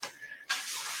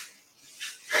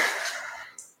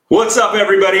What's up,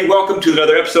 everybody? Welcome to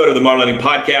another episode of the Modern Lending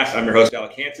Podcast. I'm your host,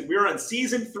 Alec Hansen. We're on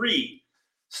season 3,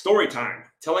 Story Time,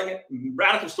 telling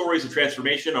radical stories of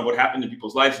transformation on what happened in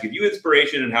people's lives to give you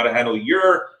inspiration and how to handle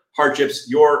your hardships,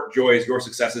 your joys, your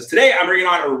successes. Today, I'm bringing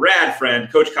on a rad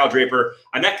friend, Coach Kyle Draper.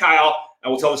 I met Kyle,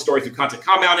 and we'll tell the story through content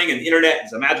compounding, and the internet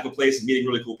is a magical place and meeting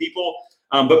really cool people.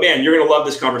 But man, you're going to love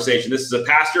this conversation. This is a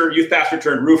pastor, youth pastor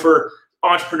turned roofer,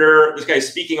 entrepreneur. This guy's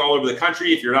speaking all over the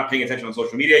country. If you're not paying attention on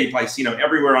social media, you've probably seen him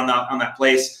everywhere on that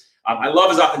place. I love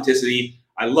his authenticity.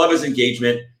 I love his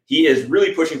engagement. He is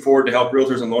really pushing forward to help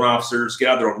realtors and loan officers get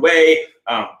out of their own way.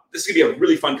 This is going to be a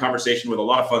really fun conversation with a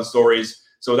lot of fun stories.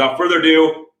 So without further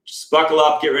ado, just buckle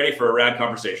up, get ready for a rad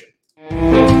conversation.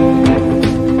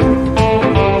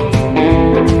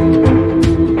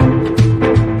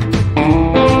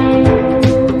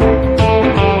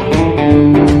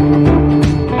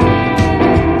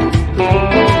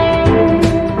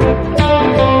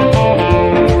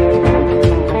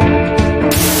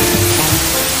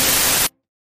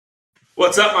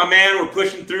 What's up, my man? We're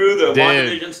pushing through the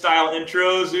WandaVision style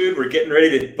intros, dude. We're getting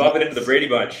ready to bump it into the Brady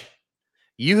Bunch.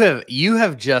 You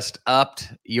have just upped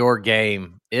your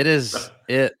game.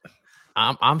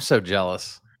 I'm so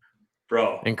jealous,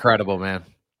 bro. Incredible, man.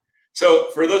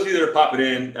 So for those of you that are popping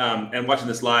in and watching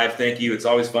this live, thank you. It's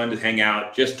always fun to hang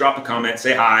out. Just drop a comment,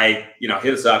 say hi.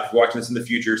 Hit us up. If you're watching this in the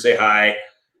future, say hi.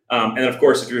 And then, of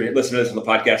course, if you're listening to this on the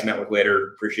podcast network later,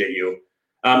 appreciate you.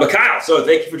 But Kyle, so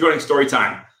thank you for joining Story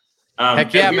Time.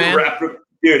 Heck yeah, man.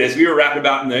 As we were rapping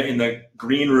about in the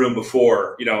green room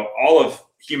before, all of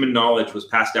human knowledge was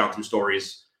passed down through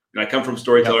stories. I come from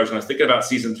storytellers, and I was thinking about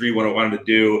season 3. What I wanted to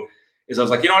do is I was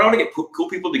like, I want to get cool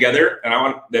people together, and I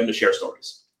want them to share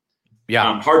stories.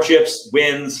 Yeah. Hardships,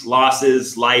 wins,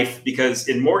 losses, life, because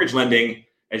in mortgage lending,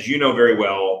 as you know very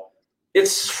well,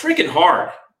 it's freaking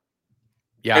hard.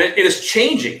 Yeah. And it is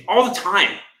changing all the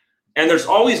time. And there's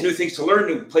always new things to learn,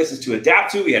 new places to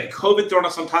adapt to. We had COVID thrown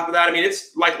us on top of that. I mean,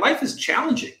 it's like life is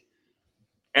challenging.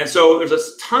 And so there's a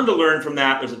ton to learn from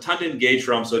that. There's a ton to engage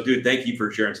from. So, dude, thank you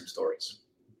for sharing some stories.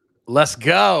 Let's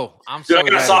go. I got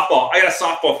a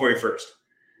softball for you first.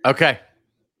 Okay.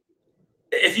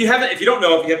 If you haven't been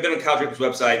on Kyle Draper's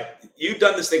website, you've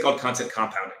done this thing called content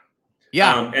compounding.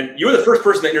 Yeah. And you were the first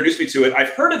person that introduced me to it. I've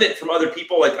heard of it from other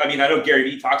people. I know Gary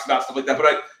Vee talks about stuff like that,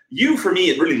 but for me,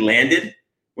 it really landed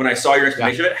when I saw your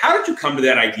explanation of it. How did you come to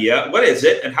that idea? What is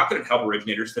it? And how can it help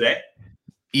originators today?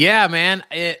 Yeah, man.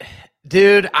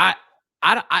 Dude, I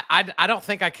don't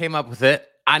think I came up with it.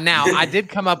 I did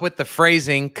come up with the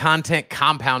phrasing content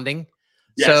compounding.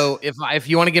 Yes. So if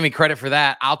you want to give me credit for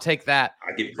that, I'll take that.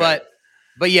 I'll give you credit.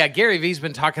 But yeah, Gary Vee's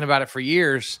been talking about it for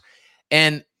years.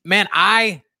 And man,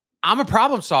 I'm a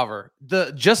problem solver.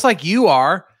 Just like you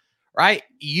are, right?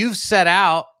 You've set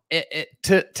out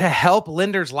to help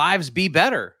lenders' lives be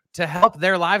better, to help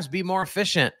their lives be more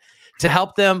efficient, to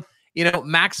help them,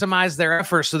 maximize their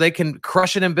efforts so they can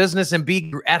crush it in business and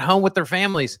be at home with their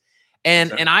families.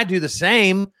 And I do the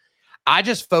same. I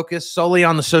just focus solely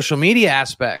on the social media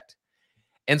aspect.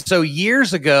 And so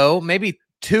years ago, maybe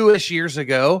 2-ish years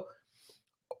ago,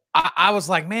 I was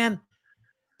like, man,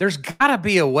 there's got to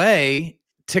be a way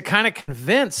to kind of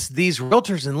convince these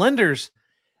realtors and lenders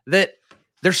that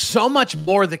there's so much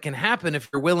more that can happen if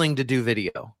you're willing to do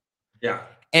video. Yeah.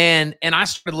 And I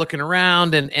started looking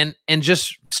around and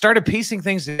just started piecing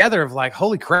things together of like,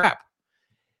 holy crap,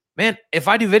 man, if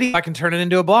I do video, I can turn it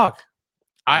into a blog.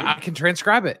 I can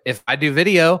transcribe it. If I do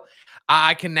video,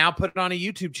 I can now put it on a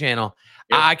YouTube channel.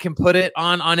 Yep. I can put it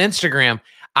on Instagram.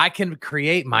 I can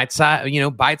create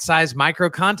bite-sized micro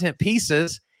content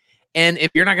pieces. And if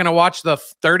you're not going to watch the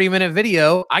 30-minute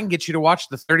video, I can get you to watch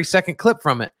the 30-second clip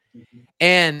from it. Mm-hmm.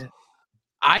 And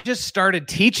I just started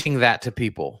teaching that to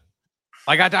people.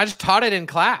 Like I just taught it in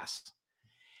class.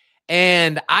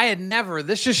 And I had never,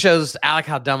 this just shows Alec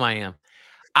how dumb I am.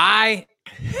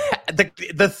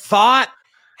 The thought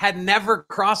had never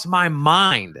crossed my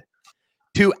mind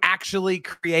to actually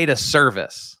create a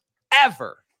service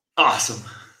ever. Awesome.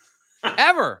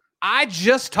 Ever. I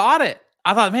just taught it.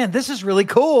 I thought, man, this is really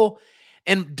cool.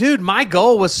 And dude, my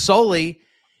goal was solely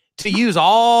to use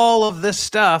all of this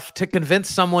stuff to convince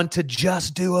someone to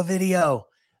just do a video.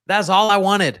 That's all I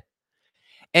wanted.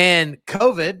 And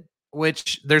COVID,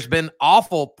 which there's been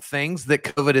awful things that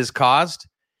COVID has caused,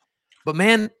 but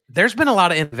man, there's been a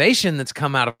lot of innovation that's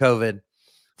come out of COVID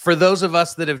for those of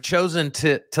us that have chosen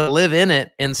to live in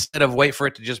it instead of wait for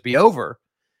it to just be over.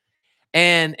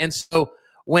 And so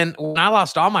when I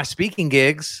lost all my speaking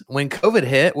gigs, when COVID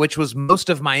hit, which was most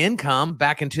of my income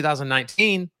back in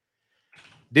 2019,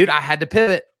 dude, I had to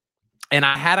pivot. And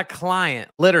I had a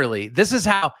client, literally, this is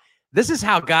how This is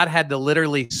how God had to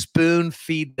literally spoon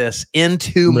feed this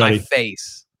into my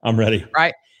face. I'm ready.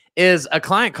 Right? Is a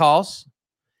client calls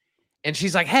and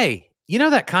she's like, hey, you know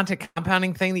that content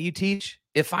compounding thing that you teach?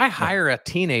 If I hire a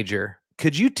teenager,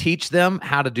 could you teach them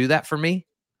how to do that for me?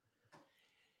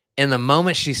 And the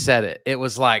moment she said it, it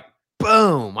was like,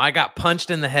 boom, I got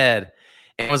punched in the head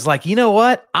and was like, you know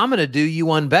what? I'm going to do you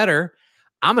one better.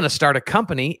 I'm going to start a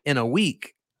company in a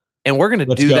week and we're going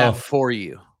to do that for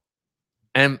you.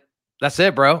 And that's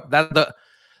it, bro.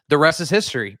 The rest is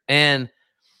history. And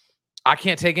I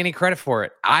can't take any credit for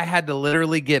it. I had to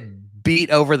literally get beat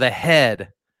over the head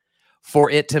for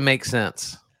it to make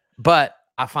sense. But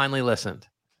I finally listened.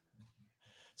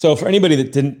 So for anybody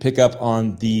that didn't pick up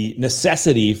on the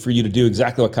necessity for you to do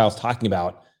exactly what Kyle's talking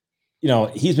about, you know,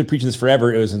 he's been preaching this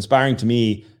forever. It was inspiring to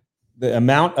me. The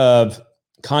amount of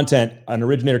content an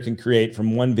originator can create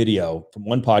from one video, from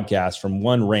one podcast, from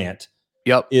one rant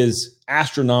is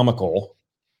astronomical.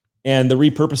 And the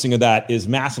repurposing of that is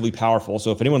massively powerful.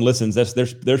 So if anyone listens,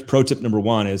 there's pro tip number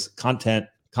one is content,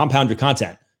 compound your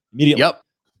content immediately.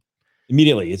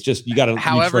 Immediately. It's just, you got to,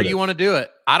 however you want to do it.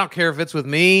 I don't care if it's with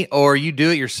me or you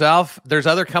do it yourself. There's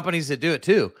other companies that do it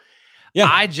too. Yeah.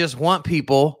 I just want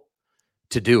people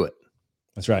to do it.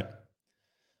 That's right.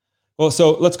 Well,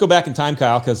 so let's go back in time,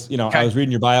 Kyle, because, you know, I was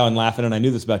reading your bio and laughing and I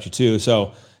knew this about you too.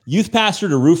 So youth pastor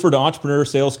to roofer to entrepreneur,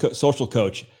 sales, social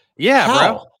coach. Yeah,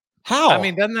 bro. How? I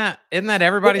mean, isn't that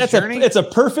everybody's journey? It's a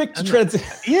perfect transition.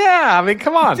 Yeah. I mean,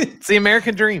 come on. It's the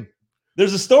American dream.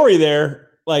 There's a story there.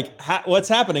 Like, what's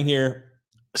happening here?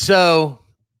 So,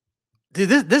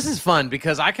 dude, this is fun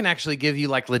because I can actually give you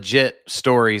like legit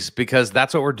stories because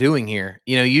that's what we're doing here.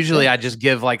 You know, usually I just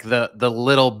give like the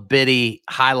little bitty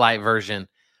highlight version.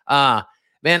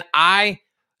 Man, I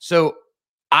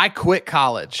quit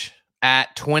college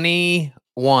at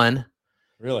 21.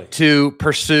 Really? To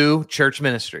pursue church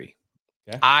ministry.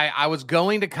 Okay. I was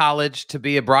going to college to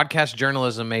be a broadcast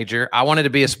journalism major. I wanted to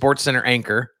be a Sports Center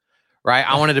anchor, right?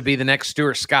 I wanted to be the next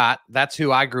Stuart Scott. That's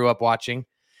who I grew up watching.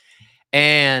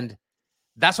 And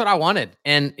that's what I wanted.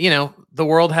 And, you know, the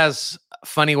world has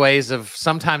funny ways of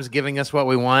sometimes giving us what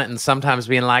we want and sometimes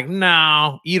being like,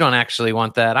 no, you don't actually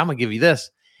want that. I'm going to give you this.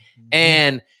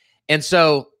 Mm-hmm. And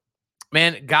so,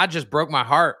 man, God just broke my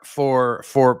heart for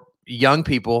young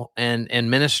people and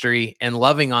ministry and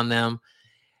loving on them.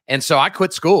 And so I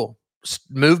quit school,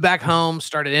 moved back home,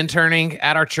 started interning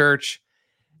at our church,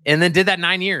 and then did that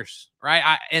 9 years,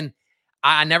 right?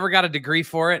 I never got a degree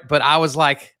for it, but I was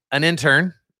like an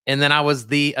intern, and then I was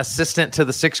the assistant to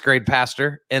the 6th grade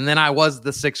pastor, and then I was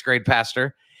the 6th grade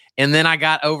pastor, and then I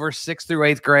got over 6th through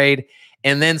 8th grade,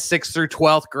 and then 6th through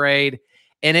 12th grade,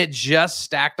 and it just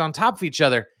stacked on top of each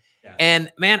other. Yeah.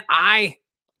 And man, I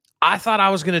thought I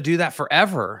was going to do that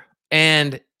forever.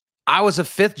 And I was a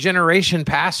 5th generation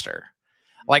pastor.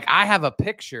 Like, I have a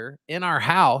picture in our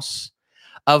house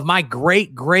of my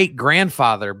great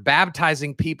grandfather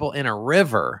baptizing people in a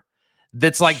river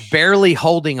that's like barely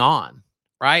holding on,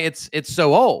 right? It's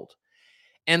so old.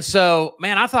 And so,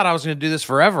 man, I thought I was going to do this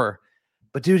forever.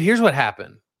 But dude, here's what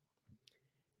happened.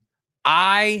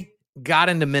 I got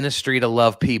into ministry to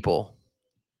love people.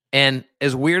 And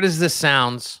as weird as this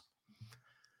sounds,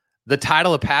 the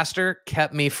title of pastor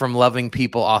kept me from loving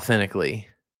people authentically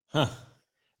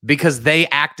because they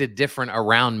acted different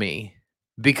around me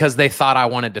because they thought I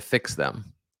wanted to fix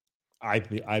them. I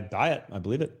buy it. I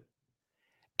believe it.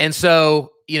 And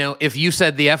so, you know, if you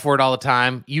said the F word all the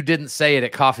time, you didn't say it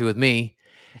at coffee with me.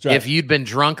 Right. If you'd been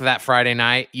drunk that Friday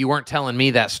night, you weren't telling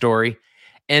me that story.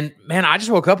 And man, I just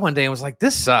woke up one day and was like,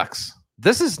 this sucks.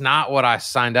 This is not what I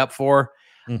signed up for.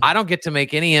 Mm-hmm. I don't get to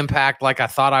make any impact like I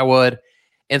thought I would.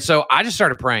 And so I just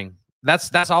started praying.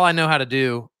 That's all I know how to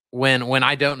do when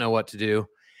I don't know what to do.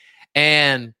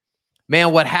 And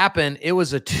man, what happened, it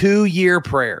was a 2-year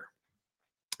prayer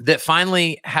that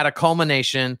finally had a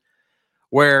culmination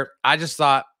where I just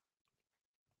thought,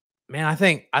 man, I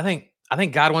think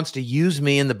God wants to use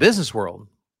me in the business world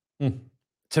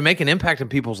to make an impact in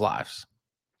people's lives.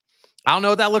 I don't know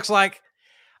what that looks like.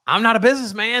 I'm not a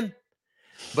businessman,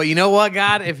 but you know what,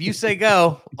 God, if you say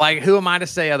go, like, who am I to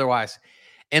say otherwise?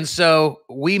 And so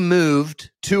we moved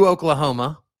to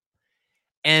Oklahoma,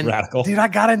 and radical. Dude, I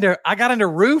got into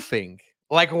roofing.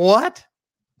 Like what?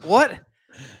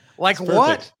 Like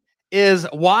what is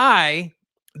why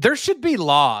there should be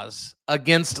laws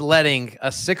against letting a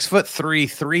 6'3",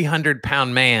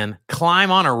 300-pound man climb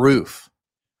on a roof.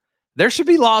 There should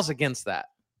be laws against that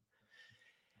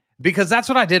because that's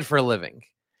what I did for a living.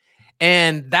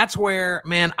 And that's where,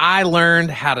 man, I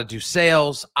learned how to do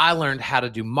sales. I learned how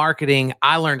to do marketing.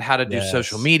 I learned how to do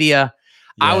social media.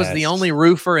 Yes. I was the only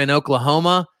roofer in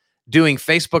Oklahoma doing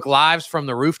Facebook Lives from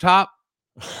the rooftop.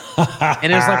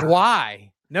 And it's like,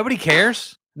 why? Nobody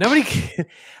cares.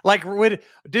 Like, when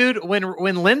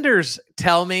lenders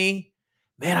tell me,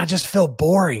 man, I just feel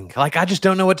boring. Like, I just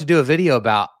don't know what to do a video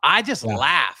about. I just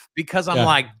laugh because I'm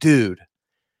like, dude,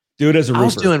 do it as a roofer. I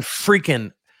was doing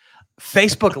freaking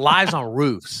Facebook Lives on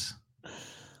roofs.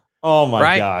 Oh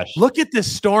my gosh. Look at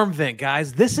this storm vent,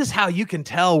 guys. This is how you can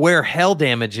tell where hail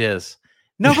damage is.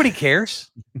 Nobody cares.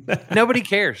 Nobody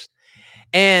cares.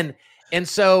 And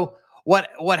so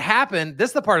what happened,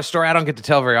 this is the part of the story I don't get to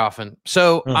tell very often.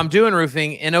 So I'm doing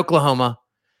roofing in Oklahoma,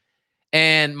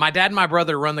 and my dad and my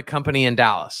brother run the company in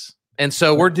Dallas. And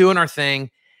so we're doing our thing.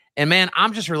 And man,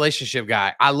 I'm just a relationship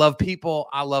guy. I love people.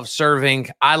 I love serving.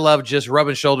 I love just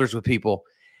rubbing shoulders with people.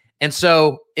 And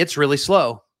so it's really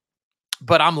slow.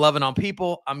 But I'm loving on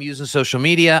people. I'm using social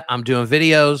media. I'm doing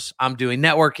videos. I'm doing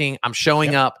networking. I'm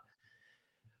showing up.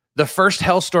 The first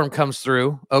hailstorm comes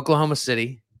through Oklahoma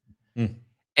City.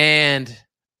 And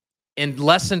in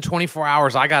less than 24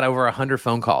 hours, I got over 100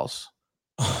 phone calls.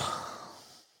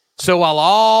 So while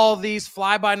all these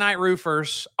fly-by-night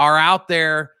roofers are out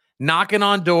there knocking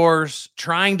on doors,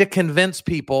 trying to convince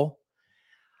people,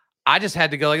 I just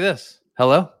had to go like this.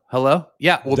 Hello?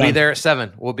 Yeah, we'll be there at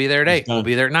 7. We'll be there at 8. We'll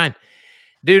be there at 9.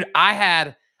 Dude,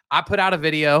 I put out a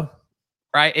video,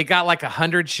 right? It got like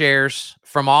 100 shares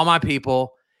from all my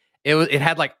people. It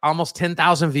had like almost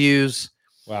 10,000 views.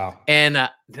 Wow. And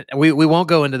we won't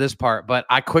go into this part, but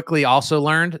I quickly also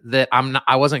learned that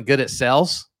I wasn't good at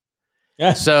sales.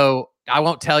 Yeah. So I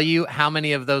won't tell you how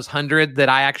many of those 100 that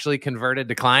I actually converted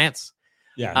to clients.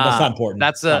 Yeah, that's not important.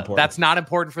 That's not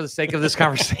important for the sake of this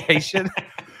conversation.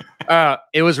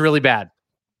 It was really bad.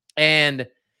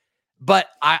 But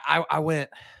I went,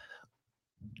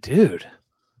 dude,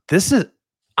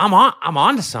 I'm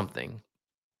on to something.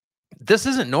 This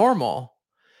isn't normal,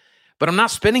 but I'm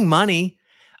not spending money.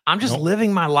 I'm just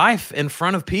living my life in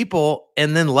front of people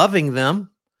and then loving them.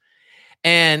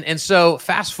 And so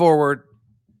fast forward,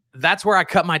 that's where I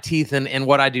cut my teeth in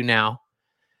what I do now.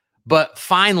 But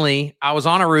finally, I was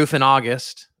on a roof in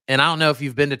August, and I don't know if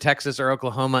you've been to Texas or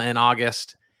Oklahoma in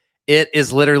August. It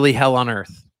is literally hell on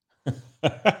earth.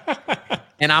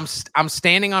 And I'm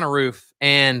standing on a roof,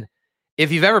 and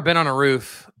if you've ever been on a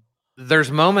roof,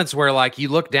 there's moments where like you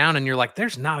look down and you're like,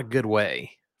 there's not a good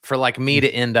way for like me to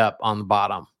end up on the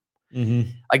bottom.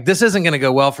 Like, this isn't going to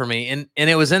go well for me. And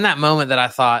it was in that moment that I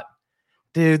thought,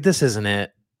 dude, this isn't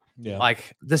it. Yeah.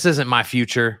 Like, this isn't my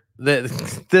future.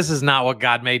 This is not what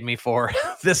God made me for.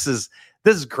 This is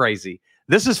crazy.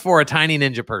 This is for a tiny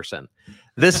ninja person.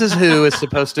 This is who is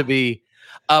supposed to be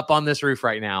up on this roof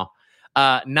right now.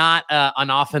 Not an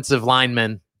offensive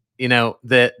lineman,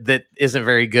 that isn't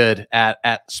very good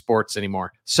at sports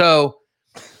anymore. So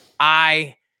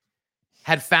I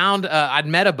had found, I'd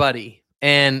met a buddy,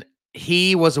 and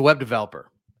he was a web developer.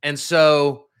 And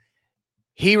so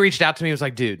he reached out to me. He was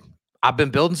like, dude, I've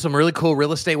been building some really cool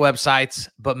real estate websites,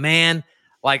 but man,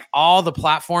 like all the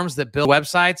platforms that build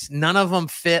websites, none of them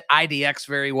fit IDX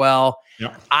very well.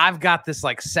 Yep. I've got this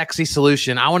like sexy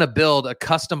solution. I want to build a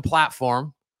custom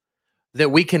platform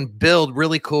that we can build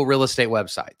really cool real estate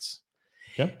websites.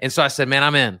 Okay. And so I said, man,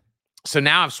 I'm in. So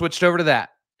now I've switched over to that.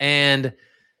 And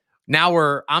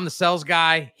now I'm the sales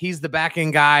guy. He's the back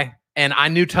end guy. And I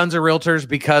knew tons of realtors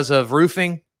because of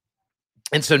roofing.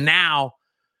 And so now,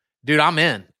 dude, I'm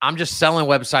in. I'm just selling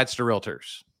websites to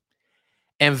realtors.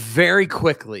 And very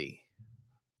quickly,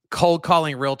 cold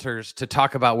calling realtors to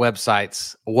talk about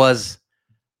websites was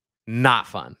not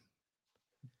fun.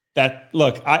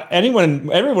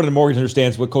 Everyone in the mortgage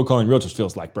understands what cold calling realtors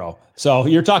feels like, bro. So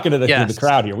you're talking to the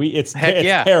crowd here. It's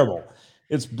terrible.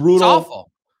 It's brutal.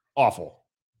 It's awful.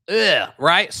 Ugh,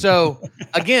 right? So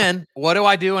again, what do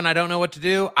I do when I don't know what to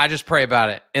do? I just pray about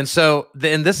it. And so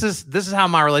this is how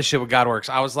my relationship with God works.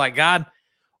 I was like, God,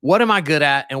 what am I good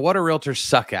at, and what do realtors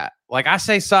suck at? Like, I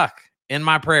say suck in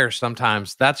my prayers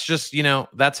sometimes. That's just,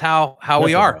 that's how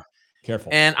we are.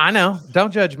 Careful. And I know,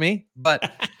 don't judge me, but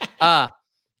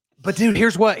dude,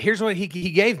 here's what he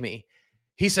gave me.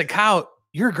 He said, Kyle,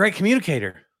 you're a great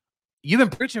communicator. You've been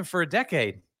preaching for a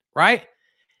decade, right?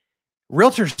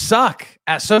 Realtors suck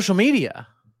at social media.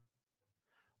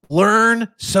 Learn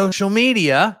social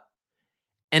media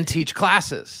and teach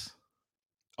classes.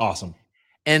 Awesome.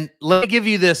 And let me give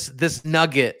you this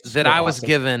nugget that I was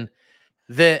given,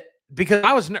 that because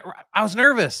I was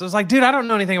nervous. I was like, dude, I don't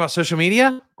know anything about social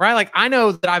media, right? Like, I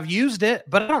know that I've used it,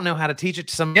 but I don't know how to teach it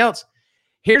to somebody else.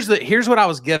 Here's what I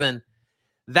was given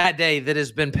that day that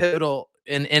has been pivotal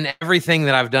in everything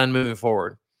that I've done moving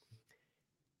forward.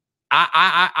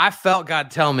 I felt God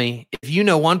tell me, if you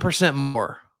know 1%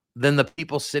 more than the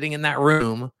people sitting in that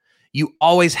room, you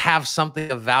always have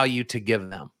something of value to give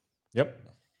them. Yep.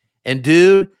 And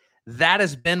dude, that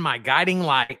has been my guiding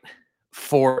light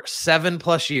for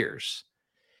 7+ years.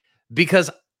 Because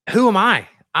who am I?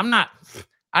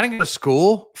 I didn't go to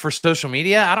school for social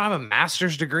media. I don't have a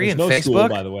master's degree in Facebook. School,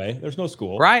 by the way. There's no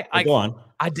school. Right? Go on.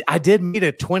 I did meet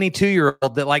a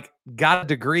 22-year-old that like got a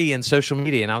degree in social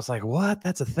media. And I was like, what?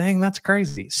 That's a thing? That's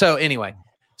crazy. So anyway,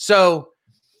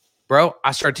 bro,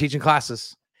 I started teaching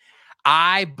classes.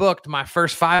 I booked my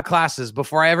first 5 classes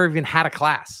before I ever even had a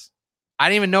class. I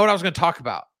didn't even know what I was going to talk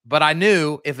about, but I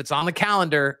knew if it's on the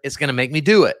calendar, it's going to make me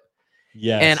do it.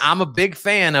 Yes. And I'm a big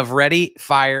fan of ready,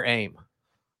 fire, aim.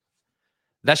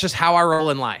 That's just how I roll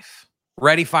in life.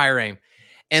 Ready, fire, aim.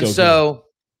 And so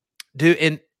dude,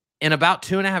 in about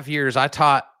 2.5 years, I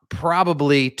taught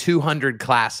probably 200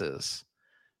 classes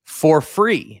for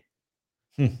free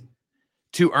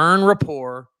to earn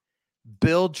rapport,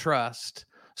 build trust,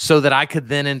 so that I could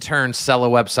then in turn sell a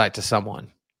website to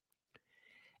someone.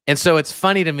 And so it's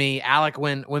funny to me, Alec,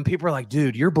 when people are like,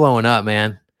 dude, you're blowing up,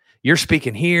 man. You're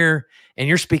speaking here and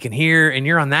you're speaking here and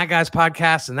you're on that guy's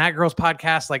podcast and that girl's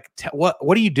podcast. Like,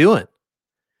 what are you doing?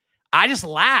 I just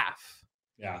laugh.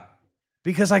 Yeah.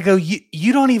 Because I go,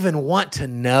 you don't even want to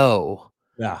know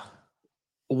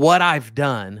what I've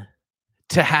done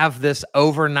to have this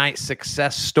overnight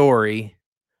success story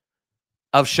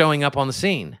of showing up on the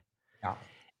scene. Yeah.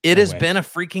 It has been a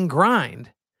freaking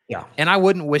grind. Yeah. And I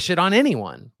wouldn't wish it on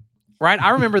anyone. Right.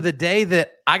 I remember the day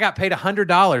that I got paid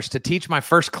 $100 to teach my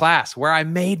first class where I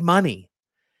made money.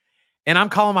 And I'm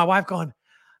calling my wife going,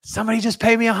 somebody just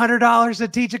paid me $100 to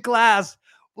teach a class.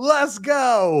 Let's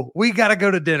go. We got to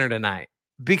go to dinner tonight.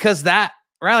 Because that,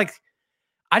 right? Like,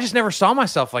 I just never saw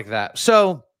myself like that.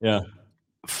 So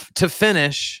to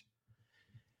finish,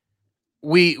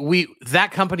 that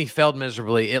company failed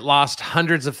miserably. It lost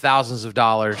hundreds of thousands of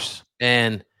dollars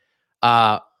and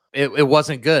it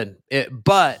wasn't good.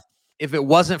 But if it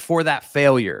wasn't for that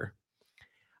failure,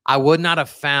 I would not have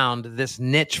found this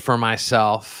niche for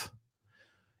myself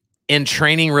in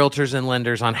training realtors and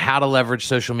lenders on how to leverage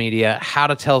social media, how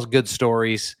to tell good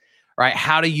stories, right?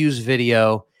 How to use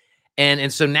video.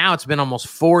 And so now it's been almost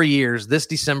 4 years. This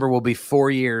December will be 4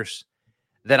 years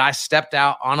that I stepped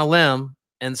out on a limb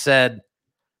and said,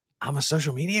 I'm a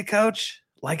social media coach.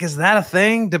 Like, is that a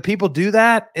thing? Do people do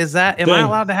that? Am I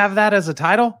allowed to have that as a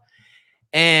title?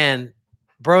 And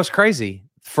bro, it's crazy.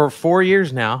 For 4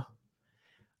 years now,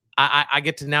 I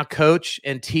get to now coach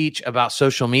and teach about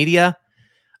social media.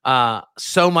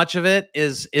 So much of it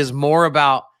is more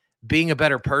about being a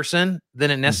better person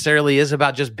than it necessarily is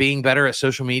about just being better at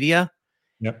social media.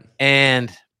 Yep.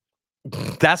 And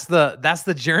that's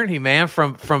the journey, man,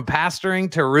 from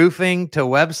pastoring to roofing to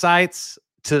websites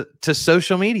to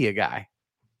social media guy.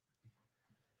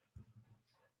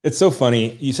 It's so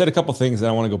funny. You said a couple things that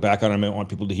I want to go back on. I might want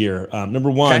people to hear. Number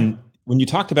one, when you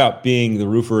talked about being the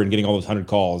roofer and getting all those 100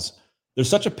 calls, there's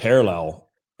such a parallel,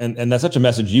 and that's such a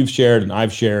message you've shared and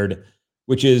I've shared,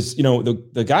 which is,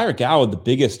 the guy or gal with the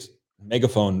biggest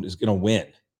megaphone is going to win.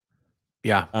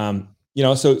 Yeah.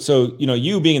 So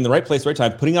you being in the right place, right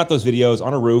time, putting out those videos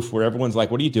on a roof where everyone's like,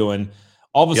 what are you doing?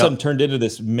 All of a sudden turned into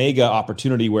this mega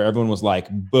opportunity where everyone was like,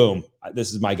 boom,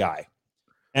 this is my guy.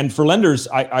 And for lenders,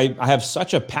 I have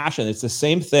such a passion. It's the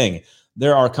same thing.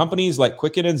 There are companies like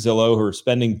Quicken and Zillow who are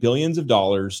spending billions of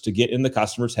dollars to get in the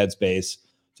customer's headspace,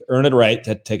 to earn it right,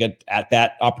 to take it at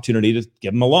that opportunity to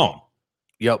give them a loan.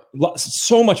 Yep.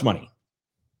 So much money.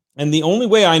 And the only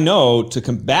way I know to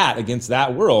combat against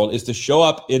that world is to show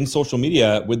up in social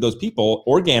media with those people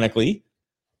organically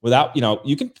without,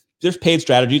 there's paid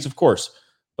strategies, of course,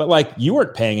 but like you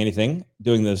weren't paying anything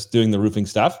doing the roofing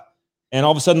stuff. And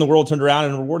all of a sudden the world turned around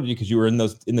and rewarded you because you were in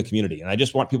the community. And I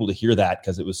just want people to hear that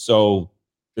because it's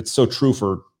so true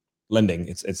for lending.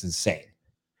 It's insane.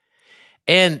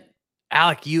 And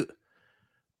Alec,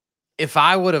 if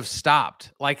I would have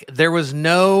stopped, like there was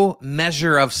no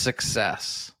measure of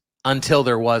success until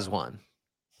there was one.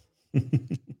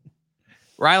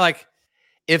 Right? Like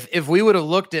if we would have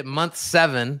looked at month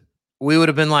 7, we would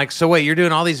have been like, so wait, you're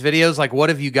doing all these videos. Like, what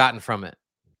have you gotten from it?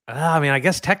 I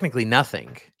guess technically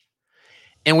nothing.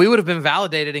 And we would have been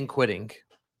validated in quitting,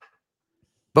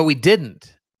 but we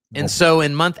didn't. And so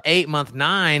in month 8, month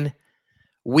 9,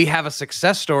 we have a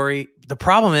success story. The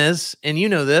problem is, and you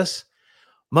know this,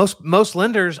 most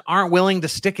lenders aren't willing to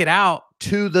stick it out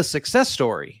to the success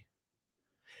story.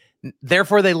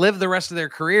 Therefore, they live the rest of their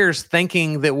careers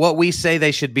thinking that what we say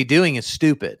they should be doing is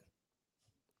stupid.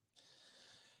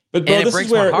 But bro, and it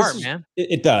breaks my heart, man.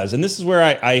 It does. And this is where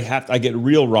I get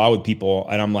real raw with people.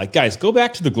 And I'm like, guys, go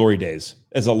back to the glory days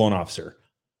as a loan officer.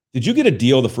 Did you get a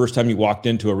deal the first time you walked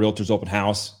into a realtor's open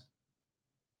house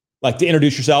Like to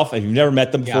introduce yourself. If you've never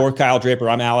met them before, Kyle Draper,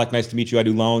 I'm Alec. Nice to meet you. I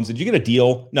do loans. Did you get a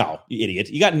deal? No, you idiot.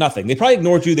 You got nothing. They probably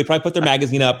ignored you. They probably put their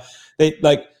magazine up.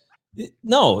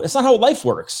 No, it's not how life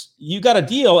works. You got a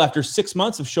deal after 6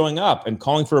 months of showing up and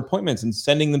calling for appointments and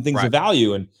sending them things of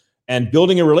value and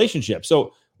building a relationship.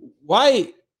 So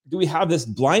why do we have this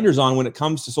blinders on when it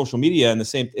comes to social media? And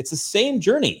it's the same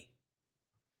journey.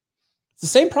 It's the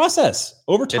same process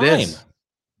over time. It is.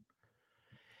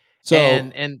 So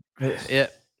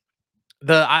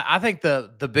I think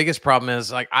the biggest problem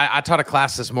is, like, I taught a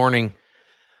class this morning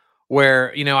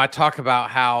where, I talk about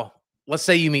how, let's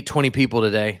say you meet 20 people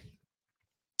today,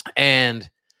 and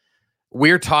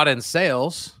we're taught in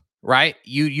sales, right?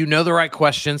 You know the right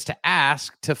questions to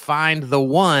ask to find the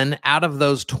one out of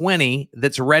those 20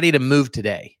 that's ready to move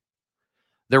today.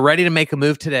 They're ready to make a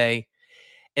move today.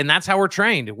 And that's how we're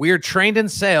trained. We are trained in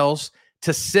sales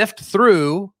to sift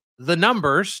through the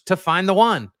numbers to find the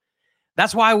one.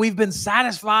 That's why we've been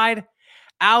satisfied,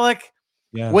 Alec,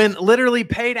 when literally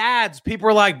paid ads, people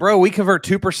are like, bro, we convert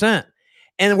 2%.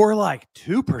 And we're like,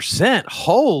 2%?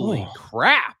 Holy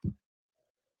crap.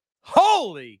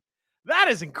 That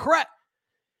is incredible.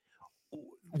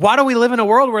 Why do we live in a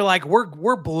world where, like,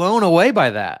 we're blown away by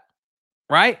that,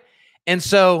 right? And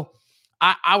so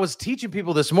I was teaching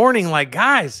people this morning, like,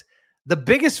 guys, the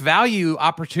biggest value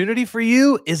opportunity for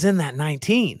you is in that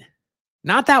 19,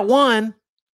 not that one.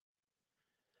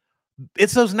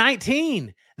 It's those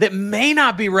 19 that may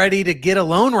not be ready to get a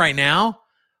loan right now,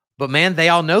 but man, they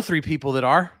all know 3 people that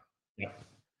are. Yeah.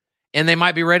 And they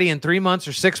might be ready in 3 months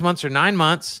or 6 months or 9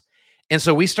 months. And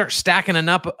so we start stacking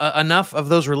enough of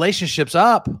those relationships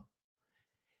up.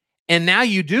 And now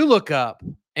you do look up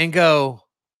and go,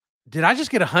 did I just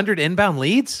get 100 inbound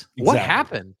leads? Exactly. What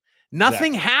happened?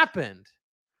 Nothing happened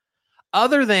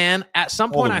other than at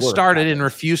some point I started and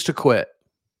refused to quit.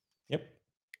 Yep.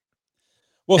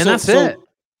 Well, and that's it.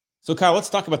 So Kyle, let's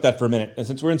talk about that for a minute. And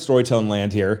since we're in storytelling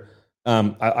land here,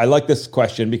 I like this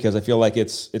question because I feel like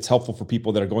it's helpful for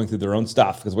people that are going through their own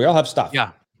stuff, because we all have stuff.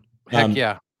 Yeah. Heck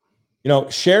yeah.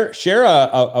 Share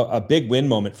a big win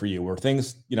moment for you where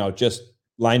things, just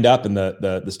lined up and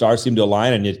the stars seemed to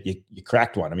align and you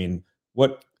cracked one. I mean,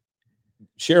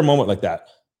 share a moment like that.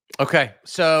 Okay.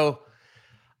 So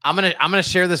I'm going to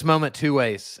share this moment 2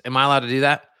 ways. Am I allowed to do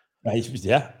that?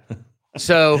 Yeah.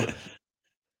 So,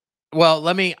 well,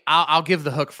 I'll give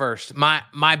the hook first.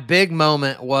 My big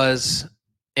moment was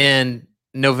in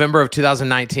November of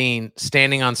 2019,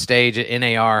 standing on stage at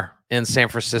NAR in San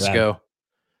Francisco. Right.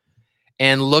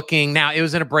 And looking, now it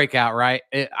was in a breakout, right?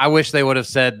 I wish they would have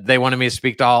said they wanted me to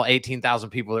speak to all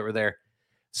 18,000 people that were there.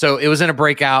 So it was in a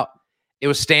breakout. It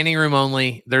was standing room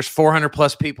only. There's 400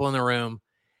 plus people in the room.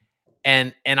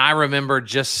 And I remember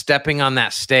just stepping on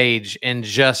that stage and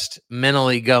just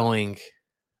mentally going,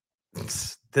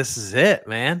 this is it,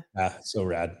 man. So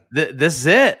rad. This is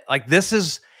it. Like,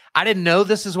 I didn't know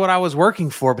this is what I was working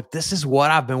for, but this is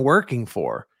what I've been working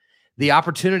for. The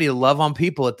opportunity to love on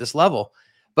people at this level.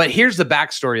 But here's the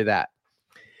backstory of that.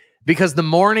 Because the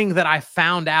morning that I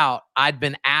found out I'd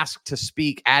been asked to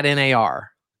speak at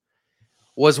NAR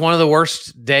was one of the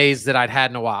worst days that I'd had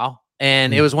in a while.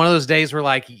 And it was one of those days where,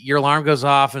 like, your alarm goes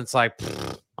off and it's like,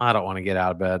 I don't want to get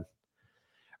out of bed.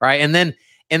 Right. And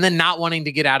then not wanting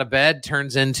to get out of bed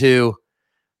turns into,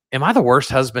 am I the worst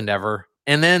husband ever?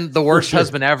 And then the worst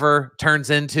husband ever turns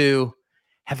into,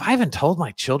 have I even told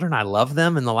my children I love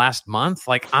them in the last month?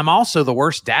 Like, I'm also the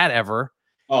worst dad ever.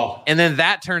 Oh. And then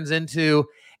that turns into,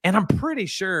 and I'm pretty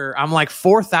sure I'm like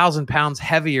 4,000 pounds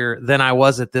heavier than I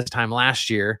was at this time last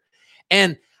year.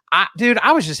 And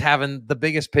I was just having the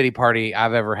biggest pity party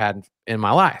I've ever had in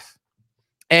my life.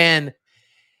 And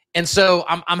so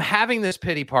I'm having this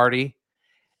pity party,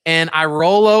 and I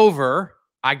roll over,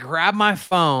 I grab my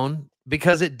phone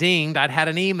because it dinged. I'd had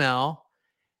an email,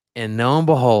 and lo and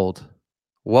behold,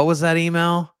 what was that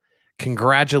email?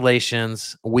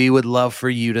 Congratulations. We would love for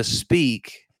you to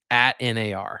speak at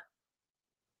NAR.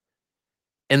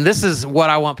 And this is what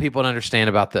I want people to understand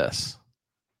about this.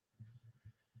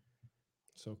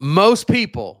 So most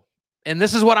people, and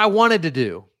this is what I wanted to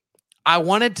do. I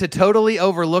wanted to totally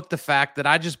overlook the fact that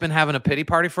I'd just been having a pity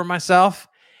party for myself.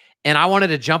 And I wanted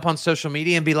to jump on social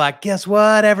media and be like, guess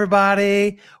what,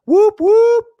 everybody? Whoop,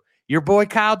 whoop. Your boy,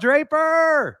 Kyle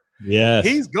Draper. Yes.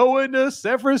 He's going to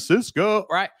San Francisco.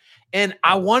 Right. And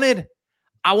I wanted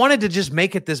to just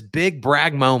make it this big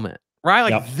brag moment, right?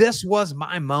 Like, this was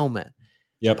my moment.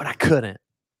 Yep. But I couldn't,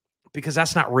 because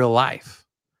that's not real life.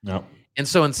 No. And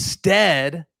so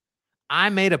instead, I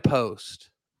made a post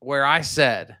where I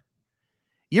said,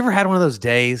 you ever had one of those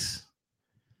days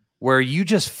where you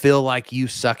just feel like you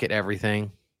suck at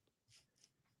everything?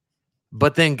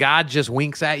 but then God just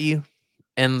winks at you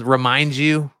and reminds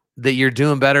you that you're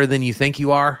doing better than you think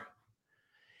you are.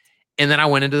 And then I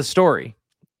went into the story.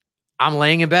 I'm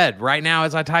laying in bed right now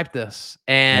as I type this,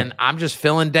 and I'm just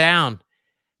feeling down.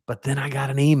 But then I got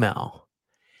an email.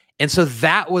 And so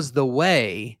that was the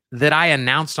way that I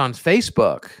announced on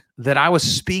Facebook that I was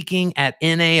speaking at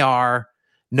NAR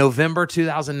November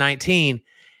 2019.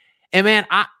 And man,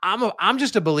 I'm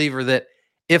just a believer that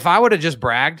if I would have just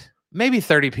bragged, maybe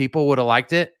 30 people would have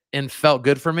liked it and felt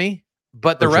good for me.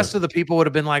 But the rest of the people would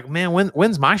have been like, man,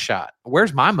 when's my shot?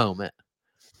 Where's my moment?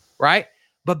 Right?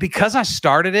 But because I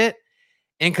started it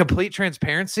in complete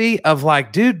transparency of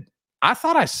like, dude, I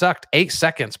thought I sucked 8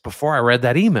 seconds before I read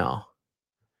that email.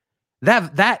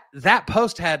 That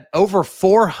post had over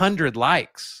 400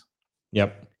 likes.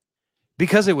 Yep.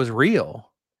 Because it was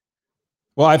real.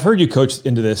 Well, I've heard you coach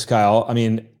into this, Kyle. I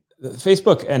mean,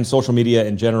 Facebook and social media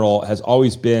in general has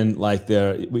always been like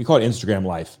we call it Instagram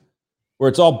life, where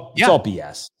it's all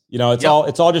BS. You know, it's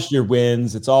all just your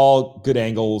wins. It's all good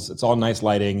angles. It's all nice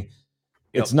lighting.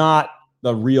 It's not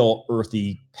the real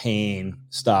earthy pain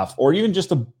stuff, or even just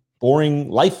the boring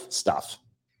life stuff.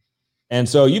 And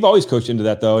so you've always coached into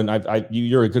that, though, and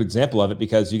you're a good example of it,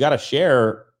 because you got to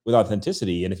share with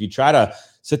authenticity. And if you try to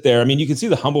sit there, I mean, you can see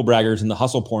the humble braggers and the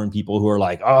hustle porn people who are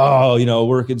like, oh, you know,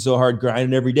 working so hard,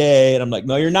 grinding every day. And I'm like,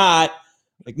 no, you're not.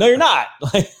 Like, no, you're not.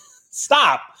 Like,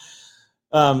 stop.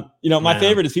 You know, my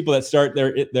favorite is people that start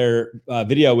their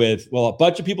video with, well, a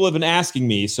bunch of people have been asking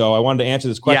me, so I wanted to answer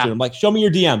this question. I'm like, show me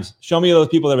your DMs. Show me those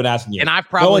people that have been asking you. And I've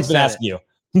probably no one's been asking you.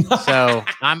 So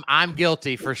I'm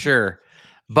guilty for sure.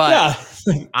 But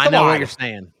I know what you're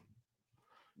saying.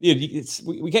 Dude,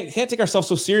 we can't take ourselves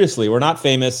so seriously. We're not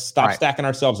famous. Stop stacking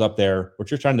ourselves up there. We're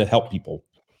just trying to help people.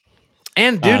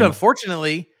 And dude,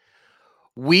 unfortunately,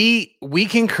 we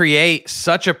can create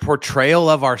such a portrayal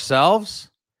of ourselves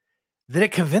that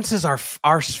it convinces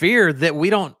our sphere that we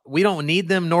don't need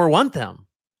them nor want them.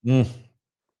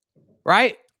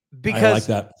 Right? Because I like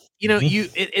that. You know,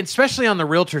 especially on the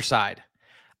realtor side,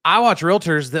 I watch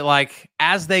realtors that, like,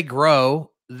 as they grow,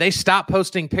 they stop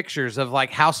posting pictures of like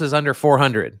houses under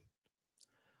 400.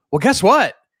 Well, guess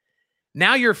what?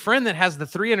 Now your friend that has the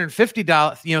 $350,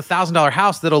 $1,000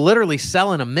 house that'll literally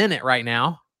sell in a minute right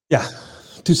now. Yeah.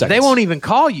 2 seconds. They won't even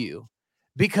call you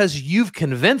because you've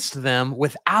convinced them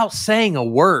without saying a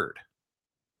word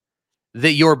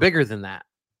that you're bigger than that.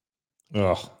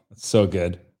 Oh, that's so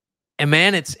good. And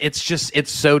man, it's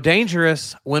so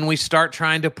dangerous when we start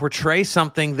trying to portray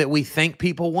something that we think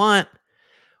people want,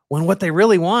 when what they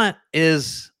really want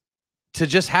is to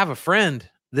just have a friend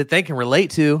that they can relate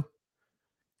to,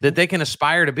 that they can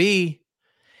aspire to be.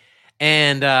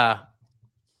 And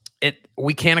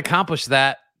we can't accomplish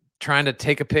that trying to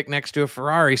take a pic next to a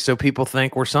Ferrari so people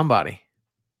think we're somebody.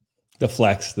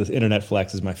 The internet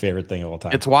flex is my favorite thing of all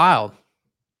time. It's wild.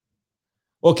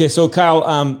 Okay, so Kyle,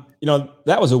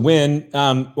 that was a win.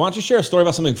 Why don't you share a story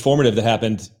about something formative that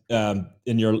happened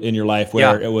in your life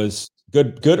where it was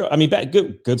good. I mean, bad,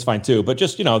 good's fine too, but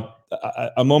just,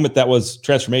 a moment that was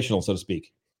transformational, so to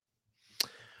speak.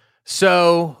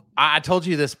 So I told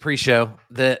you this pre-show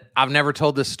that I've never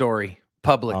told this story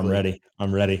publicly.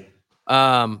 I'm ready.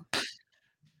 And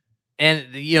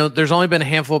there's only been a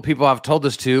handful of people I've told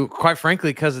this to, quite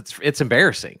frankly, because it's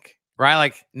embarrassing, right?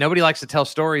 Like, nobody likes to tell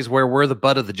stories where we're the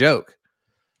butt of the joke.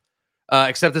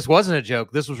 Except this wasn't a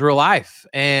joke. This was real life,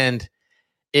 and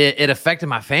it affected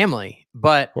my family.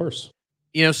 But of course,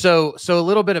 so a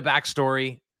little bit of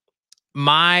backstory.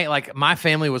 My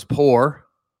family was poor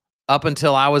up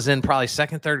until I was in probably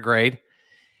 2nd, 3rd grade,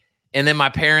 and then my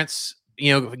parents,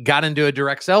 got into a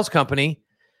direct sales company,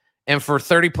 and for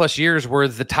 30 plus years were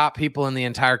the top people in the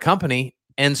entire company.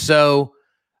 And so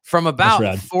from about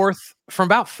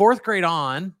 4th grade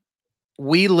on,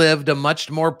 we lived a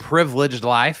much more privileged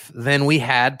life than we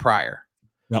had prior.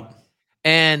 Yep.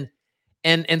 And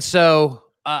so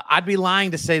I'd be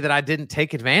lying to say that I didn't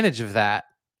take advantage of that.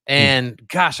 And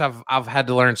gosh, I've had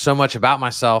to learn so much about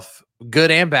myself, good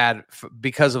and bad,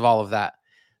 because of all of that.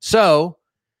 So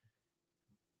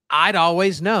I'd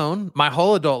always known my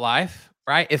whole adult life,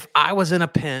 right? If I was in a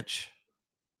pinch,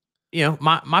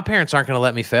 my parents aren't going to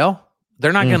let me fail.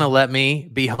 They're not going to let me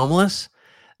be homeless.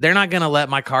 They're not going to let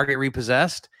my car get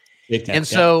repossessed. And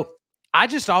so I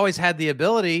just always had the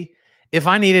ability, if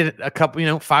I needed a couple,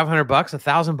 $500,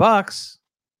 $1,000,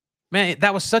 man,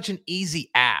 that was such an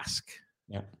easy ask.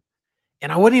 Yeah.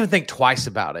 And I wouldn't even think twice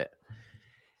about it.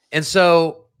 And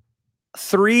so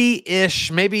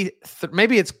 3-ish, maybe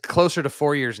it's closer to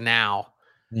 4 years now,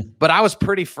 but I was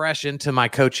pretty fresh into my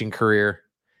coaching career.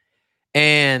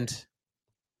 And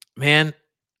man,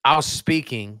 I was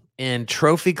speaking in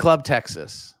Trophy Club,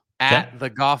 Texas, at the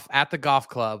golf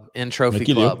club in Trophy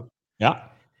Club. Yeah.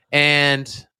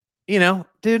 And,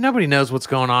 dude, nobody knows what's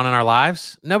going on in our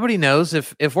lives. Nobody knows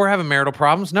if we're having marital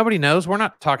problems. Nobody knows. We're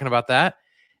not talking about that.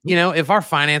 If our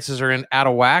finances are out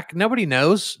of whack, nobody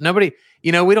knows. Nobody,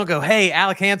 we don't go, hey,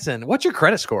 Alec Hansen, what's your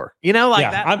credit score?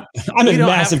 That. I'm in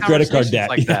massive credit card debt.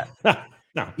 Like that.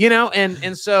 No.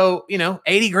 And so,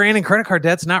 80 grand in credit card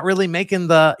debt's not really making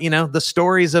the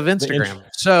stories of Instagram.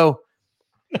 So,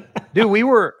 dude, we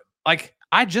were like,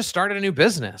 I just started a new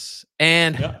business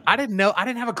and I didn't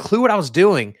have a clue what I was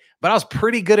doing, but I was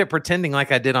pretty good at pretending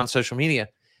like I did on social media.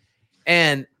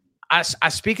 And I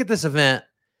speak at this event.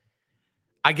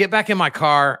 I get back in my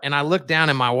car and I look down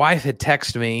and my wife had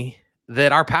texted me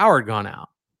that our power had gone out.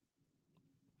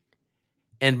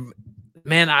 And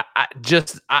man, I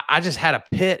just had a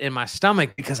pit in my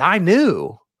stomach because I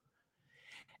knew.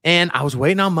 And I was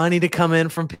waiting on money to come in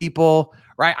from people,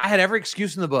 right? I had every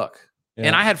excuse in the book. Yeah.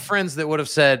 And I had friends that would have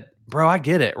said, bro, I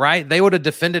get it, right? They would have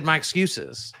defended my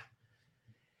excuses.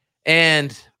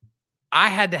 And I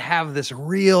had to have this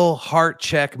real heart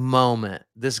check moment,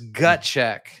 this gut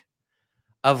check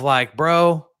of like,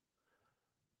 bro,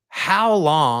 how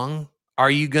long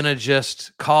are you going to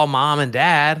just call mom and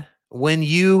dad when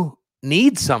you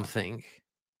need something?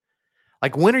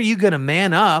 Like, when are you going to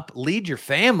man up, lead your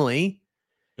family,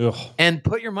 and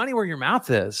put your money where your mouth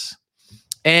is?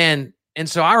 And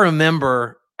so I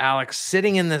remember Alex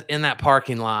sitting in that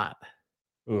parking lot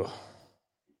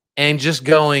and just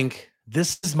going,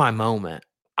 this is my moment.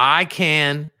 I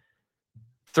can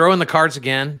throw in the cards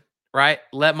again, right?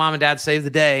 Let mom and dad save the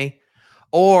day,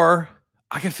 or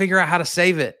I can figure out how to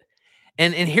save it.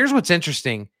 And here's what's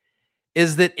interesting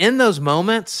is that in those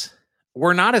moments,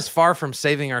 we're not as far from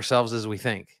saving ourselves as we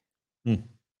think.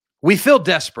 We feel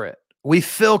desperate. We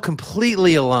feel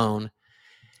completely alone.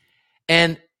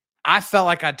 And I felt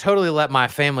like I totally let my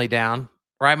family down,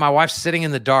 right? My wife's sitting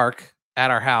in the dark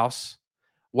at our house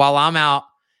while I'm out,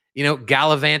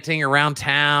 gallivanting around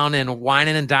town and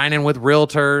whining and dining with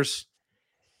realtors.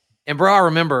 And bro, I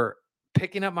remember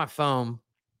picking up my phone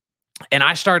and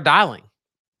I started dialing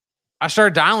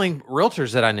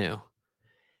realtors that I knew.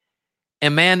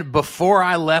 And man, before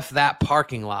I left that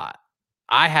parking lot,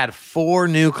 I had 4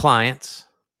 new clients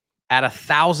at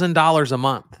 $1,000 a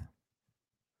month.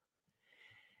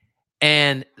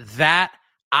 And that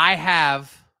I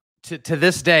have to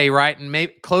this day, right? And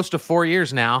maybe close to 4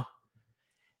 years now.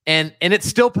 And it's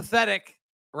still pathetic,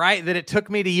 right? That it took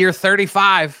me to year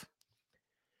 35.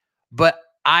 But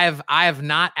I have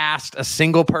not asked a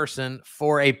single person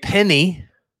for a penny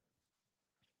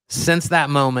since that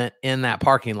moment in that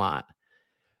parking lot.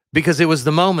 Because it was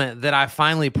the moment that I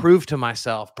finally proved to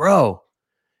myself, bro,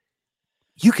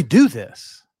 you could do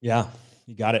this. Yeah,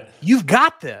 you got it. You've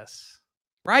got this,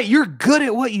 right? You're good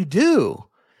at what you do.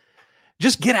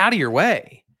 Just get out of your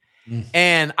way.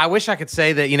 And I wish I could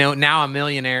say that, now I'm a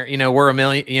millionaire, we're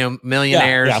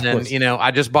millionaires. And,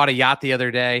 I just bought a yacht the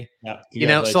other day,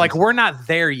 so like, we're not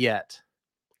there yet,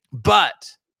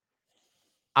 but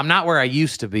I'm not where I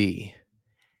used to be.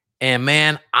 And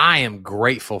man, I am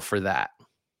grateful for that.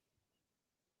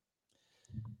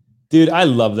 Dude, I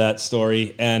love that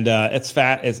story. And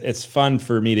it's fun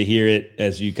for me to hear it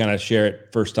as you kind of share it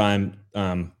first time.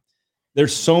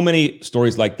 There's so many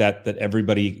stories like that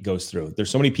everybody goes through. There's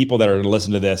so many people that are going to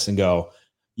listen to this and go,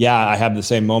 yeah, I have the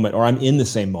same moment, or I'm in the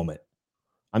same moment.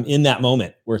 I'm in that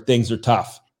moment where things are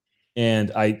tough.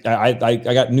 And I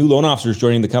got new loan officers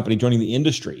joining the company, joining the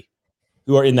industry,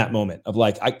 who are in that moment of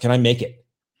like, can I make it?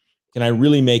 Can I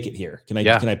really make it here? Can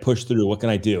I push through? What can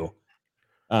I do?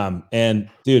 And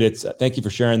dude, thank you for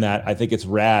sharing that. I think it's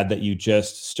rad that you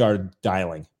just started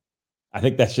dialing. I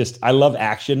think I love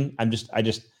action.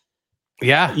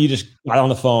 You just got on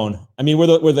the phone. I mean,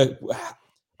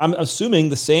 I'm assuming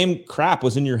the same crap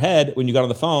was in your head when you got on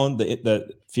the phone,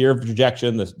 the fear of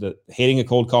rejection, the hating of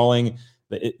cold calling,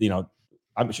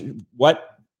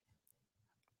 what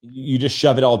you just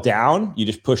shove it all down. You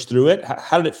just push through it.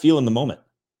 How did it feel in the moment?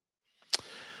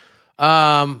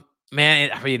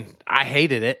 Man, I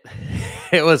hated it.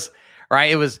 It was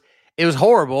right. It was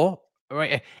horrible.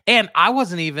 Right. And I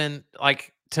wasn't even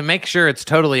like, to make sure it's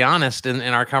totally honest in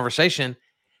our conversation,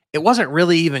 it wasn't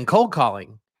really even cold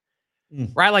calling,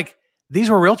 right? Like, these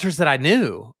were realtors that I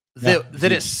knew that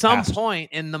at some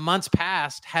point in the months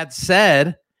past had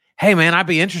said, hey man, I'd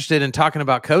be interested in talking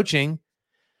about coaching.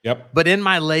 Yep. But in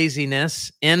my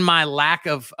laziness, in my lack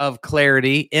of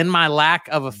clarity, in my lack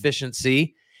of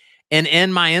efficiency, and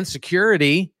in my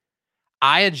insecurity,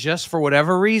 I had just, for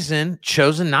whatever reason,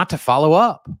 chosen not to follow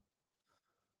up.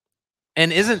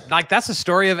 And that's the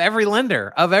story of every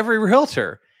lender, of every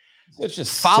realtor. It's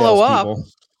just follow up,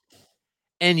 salespeople.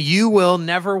 and you will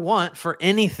never want for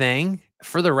anything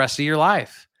for the rest of your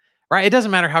life. Right? It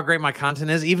doesn't matter how great my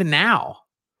content is. Even now,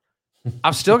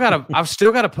 I've still got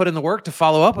to put in the work to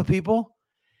follow up with people.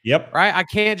 Yep. Right? I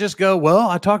can't just go, well,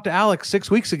 I talked to Alex 6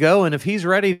 weeks ago, and if he's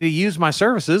ready to use my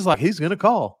services, like, he's going to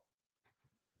call.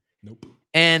 Nope.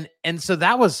 And so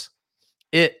that was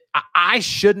it. I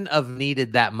shouldn't have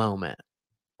needed that moment,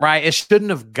 right? It shouldn't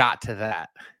have got to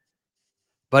that,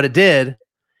 but it did.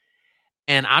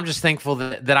 And I'm just thankful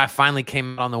that I finally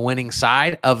came out on the winning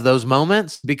side of those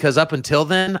moments, because up until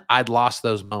then, I'd lost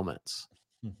those moments.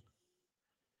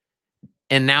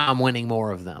 And now I'm winning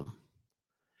more of them,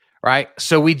 right?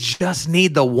 So we just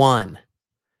need the one,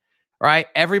 right?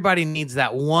 Everybody needs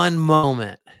that one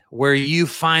moment where you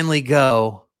finally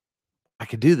go, I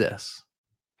could do this.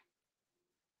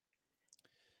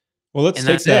 Well, let's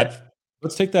take that.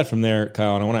 Let's take that from there,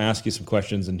 Kyle. And I want to ask you some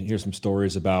questions and hear some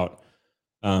stories about.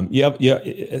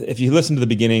 If you listen to the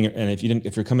beginning, and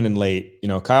if you're coming in late,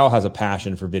 Kyle has a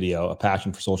passion for video, a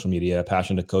passion for social media, a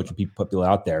passion to coach and put people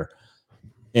out there.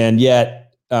 And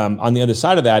yet, on the other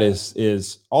side of that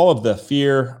is all of the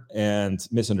fear and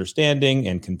misunderstanding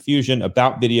and confusion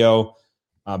about video,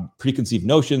 preconceived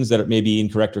notions that may be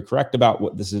incorrect or correct about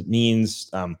what this means.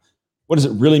 What does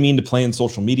it really mean to play in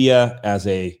social media as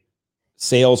a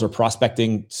sales or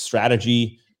prospecting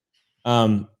strategy?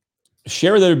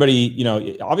 Share with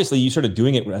everybody, obviously you started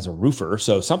doing it as a roofer,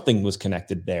 so something was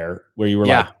connected there where you were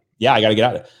like, yeah, I got to get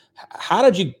out of it.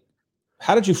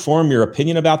 How did you form your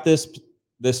opinion about this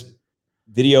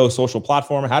video social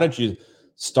platform? How did you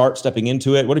start stepping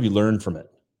into it? What have you learned from it?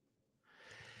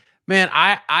 Man,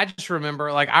 I just remember,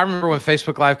 I remember when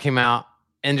Facebook Live came out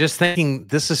and just thinking,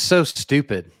 this is so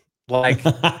stupid. Like,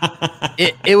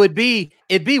 it'd be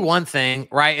one thing,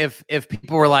 right? If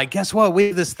people were like, guess what? We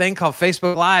have this thing called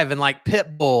Facebook Live, and like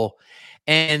Pitbull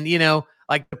and,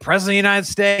 like the president of the United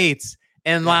States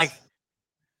and like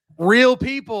real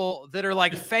people that are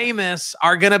like famous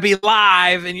are going to be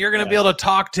live and you're going to be able to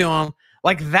talk to them.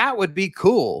 Like, that would be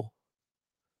cool.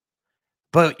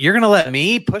 But you're going to let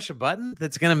me push a button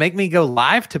that's going to make me go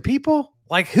live to people?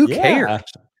 Like, who cares?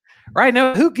 Right?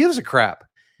 No, who gives a crap?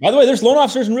 By the way, there's loan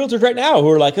officers and realtors right now who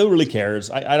are like, who really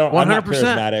cares? I don't, 100%. I'm not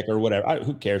charismatic or whatever.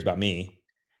 Who cares about me?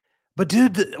 But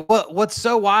dude, what's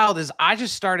so wild is I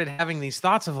just started having these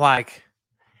thoughts of like,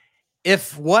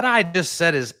 if what I just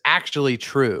said is actually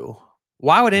true,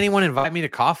 why would anyone invite me to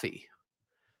coffee?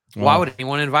 Why would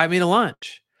anyone invite me to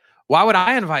lunch? Why would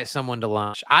I invite someone to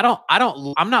lunch?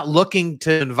 I'm not looking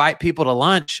to invite people to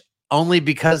lunch only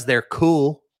because they're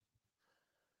cool.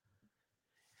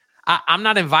 I'm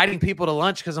not inviting people to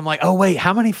lunch because I'm like, oh, wait,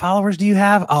 how many followers do you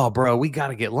have? Oh, bro, we got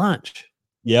to get lunch.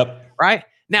 Yep. Right?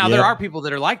 Now, there are people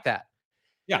that are like that.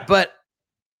 Yeah. But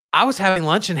I was having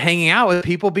lunch and hanging out with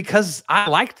people because I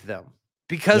liked them,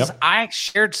 because I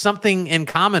shared something in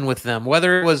common with them,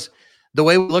 whether it was the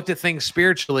way we looked at things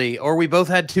spiritually, or we both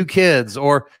had 2 kids,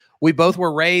 or we both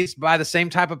were raised by the same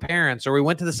type of parents, or we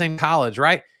went to the same college,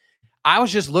 right? I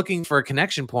was just looking for a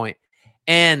connection point.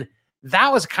 And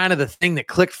that was kind of the thing that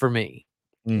clicked for me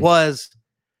was,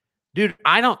 dude,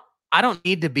 I don't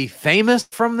need to be famous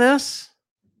from this.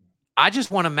 I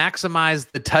just want to maximize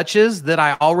the touches that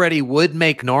I already would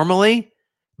make normally,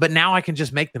 but now I can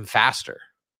just make them faster.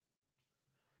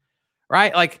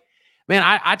 Right? Like, man,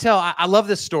 I love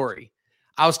this story.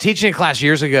 I was teaching a class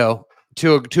years ago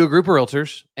to a group of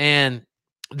realtors, and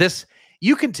this,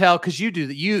 you can tell, because you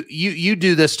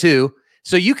do this too.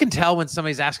 So you can tell when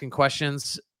somebody's asking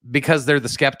questions because they're the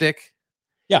skeptic.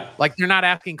 Yeah. Like, they're not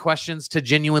asking questions to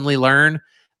genuinely learn.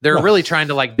 They're really trying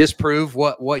to like disprove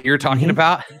what you're talking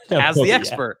about as the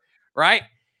expert. Right.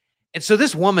 And so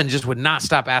this woman just would not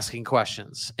stop asking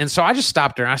questions. And so I just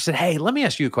stopped her and I said, hey, let me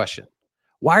ask you a question.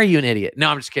 Why are you an idiot? No,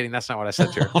 I'm just kidding. That's not what I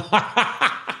said to her.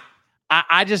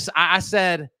 I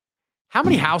said, how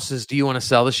many houses do you want to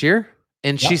sell this year?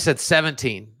 And she said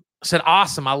 17. I said,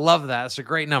 awesome. I love that. That's a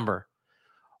great number.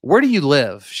 Where do you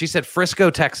live? She said, Frisco,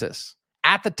 Texas.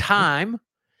 At the time,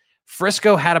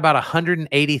 Frisco had about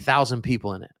 180,000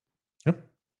 people in it. Yep.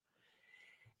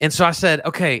 And so I said,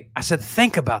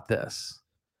 think about this.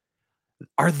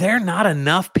 Are there not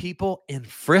enough people in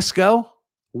Frisco,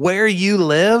 where you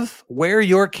live, where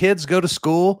your kids go to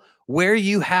school, where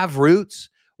you have roots,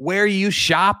 where you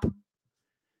shop?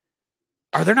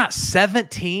 Are there not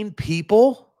 17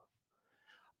 people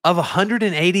of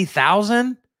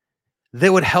 180,000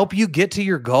 that would help you get to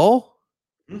your goal?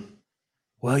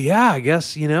 Well, yeah, I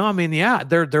guess,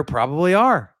 there probably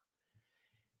are.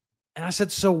 And I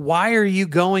said, so why are you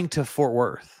going to Fort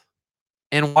Worth?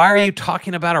 And why are you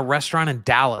talking about a restaurant in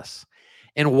Dallas?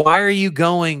 And why are you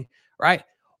going right?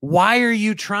 Why are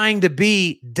you trying to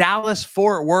be Dallas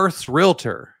Fort Worth's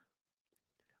realtor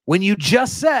when you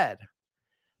just said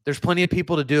there's plenty of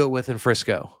people to do it with in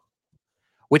Frisco,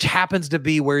 which happens to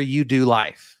be where you do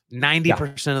life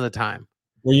 90% of the time,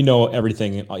 where you know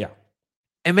everything? Oh, yeah.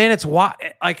 And man, it's why,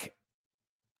 like,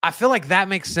 I feel like that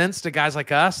makes sense to guys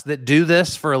like us that do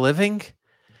this for a living,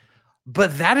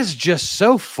 but that is just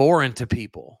so foreign to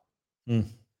people,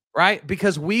 right?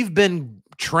 Because we've been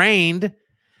trained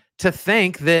to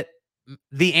think that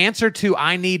the answer to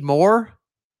I need more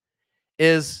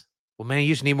is, well, man,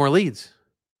 you just need more leads,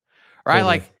 right?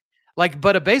 Totally.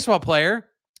 But a baseball player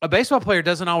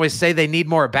doesn't always say they need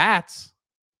more at-bats,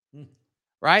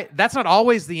 right? That's not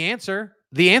always the answer.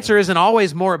 The answer isn't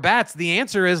always more at-bats. The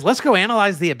answer is, let's go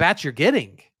analyze the at-bats you're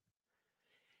getting.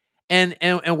 And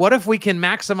what if we can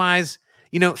maximize,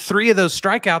 3 of those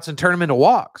strikeouts and turn them into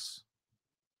walks?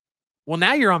 Well,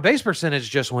 now your on base percentage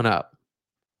just went up,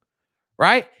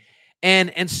 right?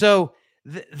 And so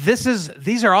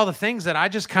these are all the things that I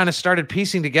just kind of started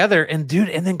piecing together. And dude,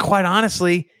 and then quite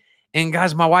honestly, and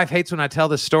guys, my wife hates when I tell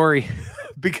this story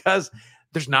because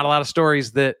there's not a lot of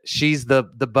stories that she's the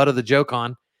butt of the joke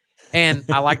on. And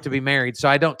I like to be married, so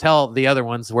I don't tell the other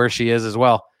ones where she is as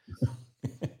well.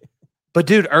 But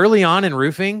dude, early on in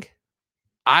roofing,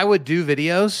 I would do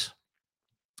videos.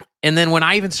 And then when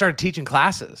I even started teaching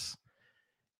classes,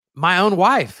 my own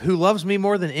wife, who loves me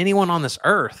more than anyone on this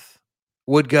earth,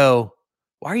 would go,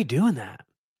 why are you doing that?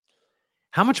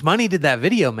 How much money did that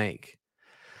video make?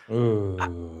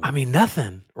 I mean,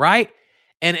 nothing, right?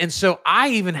 And so I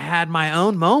even had my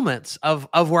own moments of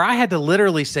where I had to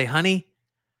literally say, honey,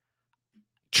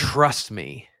 trust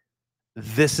me,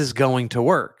 this is going to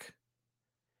work.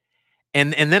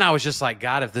 And then I was just like,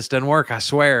 God, if this doesn't work, I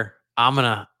swear I'm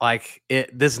gonna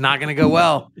this is not gonna go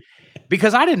well,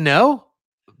 because I didn't know.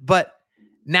 But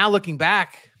now looking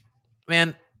back,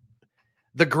 man,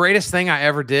 the greatest thing I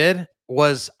ever did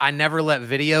was I never let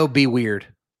video be weird,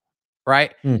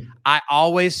 right? I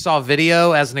always saw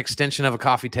video as an extension of a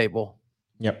coffee table.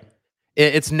 Yep.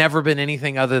 It's never been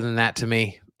anything other than that to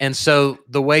me. And so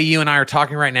the way you and I are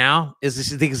talking right now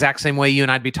is the exact same way you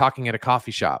and I'd be talking at a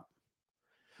coffee shop.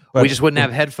 But we just wouldn't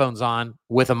have headphones on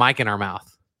with a mic in our mouth.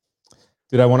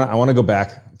 Dude, I want to go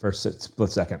back for a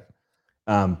split second,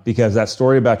 because that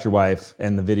story about your wife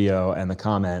and the video and the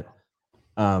comment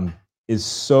is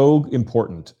so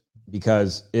important,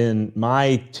 because in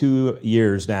my 2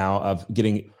 years now of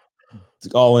getting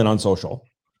all in on social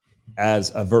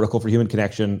as a vertical for human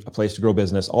connection, a place to grow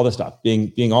business, all this stuff,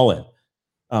 being all in.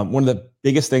 One of the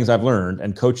biggest things I've learned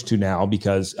and coached to now,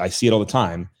 because I see it all the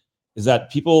time, is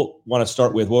that people want to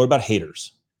start with, well, what about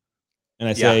haters? And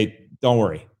I say, don't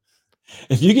worry.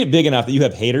 If you get big enough that you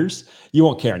have haters, you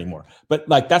won't care anymore. But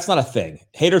that's not a thing.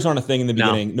 Haters aren't a thing in the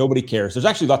beginning. No. Nobody cares. There's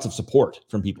actually lots of support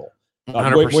from people in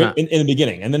the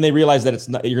beginning. And then they realize that it's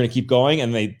not, you're going to keep going,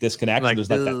 and they disconnect. And there's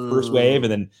that first wave,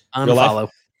 and then unfollow.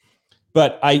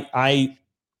 But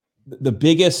the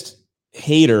biggest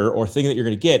hater or thing that you're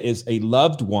going to get is a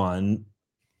loved one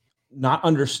not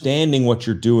understanding what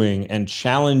you're doing and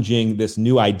challenging this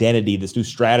new identity, this new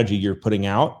strategy you're putting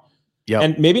out. Yep.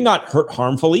 And maybe not hurt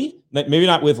harmfully, maybe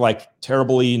not with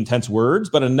terribly intense words,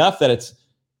 but enough that it's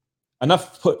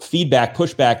enough feedback,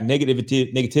 pushback,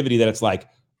 negativity that it's like,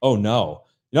 oh no.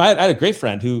 I had a great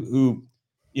friend who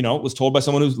was told by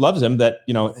someone who loves him that,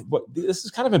 this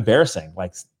is kind of embarrassing,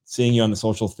 seeing you on the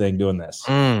social thing doing this.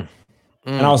 And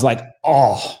I was like,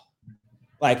 oh,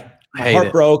 my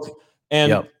heart broke.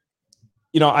 And,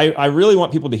 I really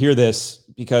want people to hear this,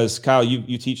 because Kyle,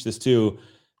 you teach this too.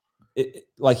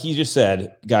 Like he just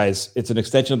said, guys, it's an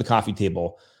extension of the coffee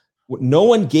table. No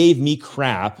one gave me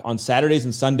crap on Saturdays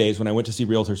and Sundays when I went to see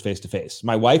realtors face to face.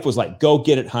 My wife was like, go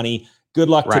get it, honey. Good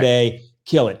luck today.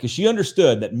 Kill it. Because she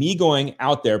understood that me going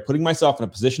out there, putting myself in a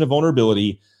position of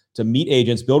vulnerability to meet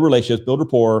agents, build relationships, build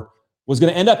rapport, was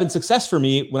going to end up in success for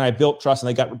me when I built trust and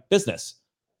I got business.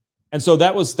 And so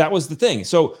that was the thing.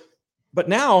 So, but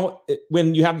now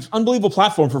when you have this unbelievable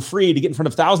platform for free to get in front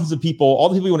of thousands of people, all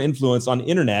the people you want to influence on the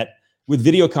internet with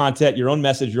video content, your own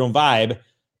message, your own vibe,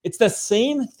 it's the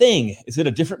same thing. It's in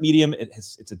a different medium.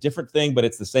 It's a different thing, but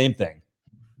it's the same thing.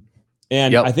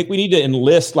 And I think we need to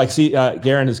enlist,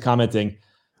 Garen is commenting,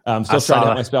 still trying to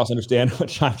help my spouse understand what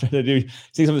I'm trying to do.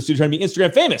 Seeing some of the students trying to be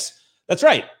Instagram famous. That's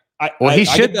right. He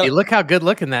should be. Look how good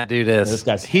looking that dude is. This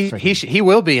guy's he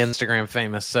will be Instagram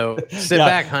famous. So sit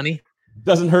back, honey.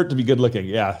 Doesn't hurt to be good looking.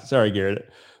 Yeah. Sorry, Garrett.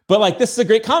 But this is a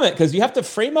great comment, because you have to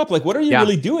frame up, what are you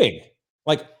really doing?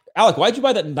 Alec, why'd you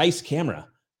buy that nice camera?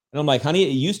 And I'm like, honey,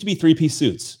 it used to be 3-piece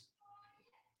suits.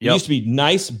 It used to be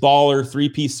nice baller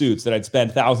 3-piece suits that I'd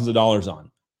spend thousands of dollars on.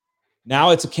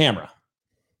 Now it's a camera.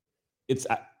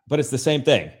 But it's the same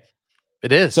thing.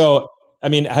 It is. So, I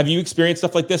mean, have you experienced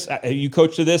stuff like this? Have you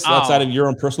coached to this outside of your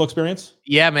own personal experience?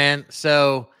 Yeah, man.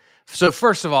 So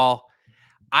first of all,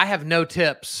 I have no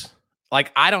tips.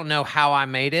 Like, I don't know how I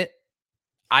made it.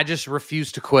 I just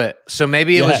refused to quit. So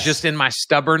maybe it was just in my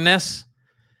stubbornness.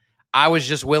 I was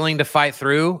just willing to fight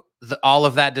through all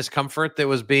of that discomfort that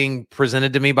was being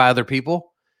presented to me by other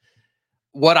people.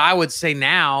 What I would say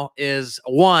now is,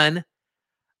 one,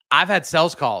 I've had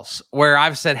sales calls where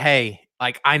I've said, hey,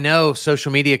 like, I know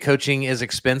social media coaching is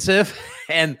expensive,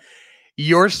 and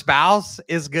your spouse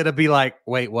is going to be like,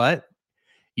 wait, what?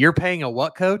 You're paying a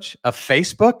what coach? A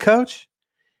Facebook coach?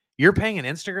 You're paying an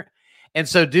Instagram? And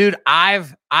so, dude,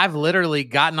 I've literally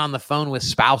gotten on the phone with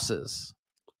spouses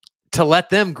to let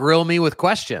them grill me with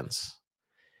questions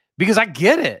because I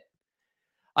get it.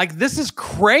 Like, this is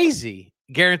crazy.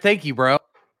 Garen, thank you, bro.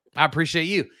 I appreciate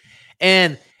you.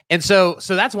 And so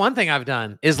that's one thing I've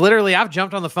done is literally I've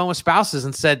jumped on the phone with spouses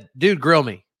and said, dude, grill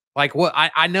me. Like, what?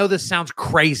 I know this sounds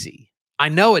crazy. I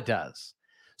know it does.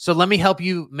 So let me help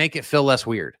you make it feel less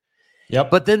weird.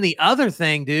 Yep. But then the other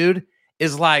thing, dude,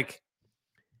 is like,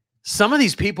 some of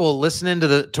these people listening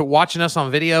to watching us on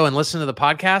video and listening to the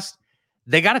podcast,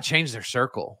 they got to change their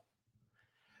circle.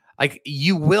 Like,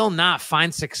 you will not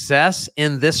find success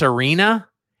in this arena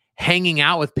hanging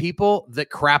out with people that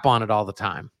crap on it all the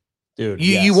time. Dude,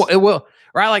 it will,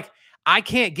 right? Like, I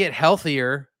can't get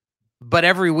healthier, but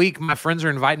every week my friends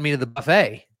are inviting me to the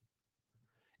buffet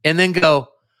and then go,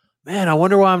 man, I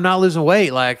wonder why I'm not losing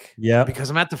weight. Like,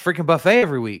 because I'm at the freaking buffet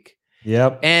every week.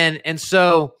 Yep. And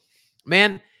so,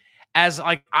 man, as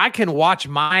like, I can watch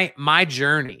my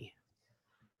journey.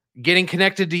 Getting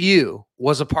connected to you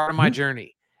was a part of my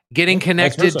journey. Getting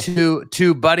connected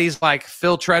to buddies like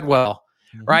Phil Treadwell,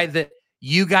 right? That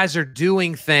you guys are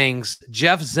doing things.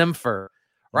 Jeff Zimfer,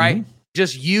 right?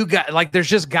 Just you guys, like, there's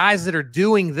just guys that are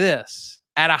doing this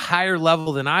at a higher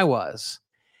level than I was.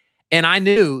 And I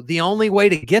knew the only way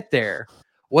to get there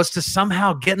was to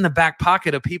somehow get in the back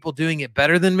pocket of people doing it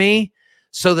better than me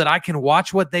so that I can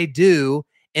watch what they do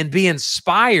and be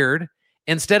inspired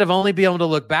instead of only being able to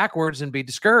look backwards and be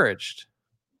discouraged.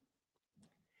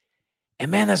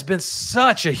 And man, that's been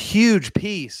such a huge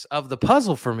piece of the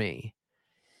puzzle for me,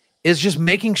 is just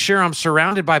making sure I'm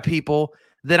surrounded by people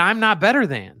that I'm not better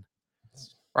than,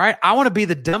 right? I want to be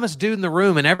the dumbest dude in the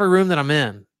room in every room that I'm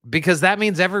in, because that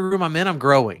means every room I'm in, I'm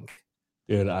growing.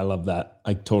 Dude, I love that.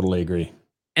 I totally agree.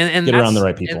 And get around the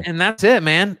right people. And that's it,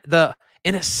 man.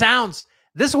 And it sounds,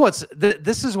 this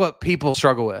is what people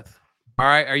struggle with. All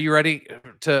right. Are you ready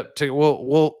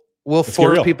we'll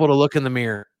force people to look in the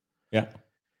mirror. Yeah.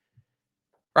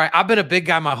 Right. I've been a big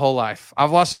guy my whole life.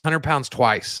 I've lost 100 pounds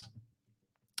twice.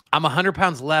 I'm 100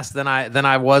 pounds less than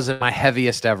I was at my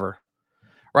heaviest ever.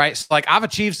 Right. So, like, I've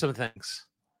achieved some things,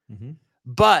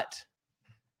 but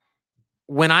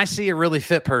when I see a really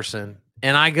fit person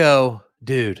and I go,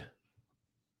 dude,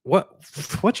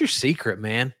 what's your secret,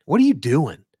 man? What are you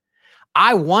doing?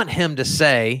 I want him to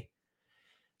say,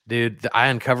 dude, I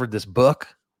uncovered this book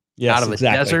out of a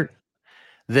desert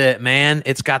that, man,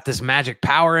 it's got this magic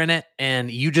power in it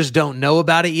and you just don't know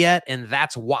about it yet. And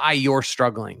that's why you're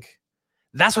struggling.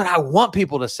 That's what I want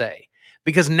people to say,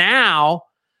 because now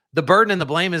the burden and the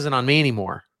blame isn't on me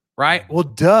anymore. Right? Well,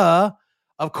 duh.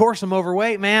 Of course I'm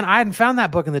overweight, man. I hadn't found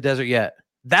that book in the desert yet.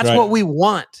 That's what we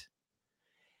want.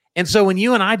 And so when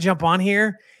you and I jump on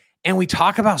here and we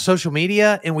talk about social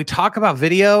media and we talk about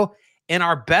video, and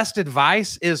our best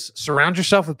advice is surround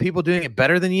yourself with people doing it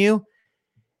better than you,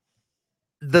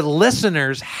 the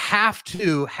listeners have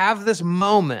to have this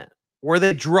moment where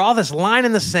they draw this line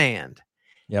in the sand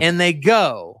and they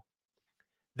go,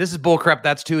 this is bullcrap.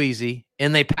 That's too easy.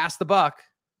 And they pass the buck.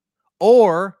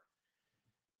 Or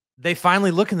they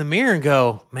finally look in the mirror and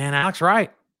go, man, Alex,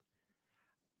 right.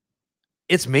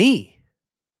 It's me.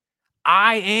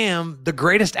 I am the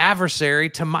greatest adversary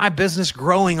to my business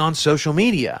growing on social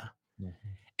media.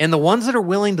 And the ones that are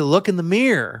willing to look in the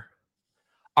mirror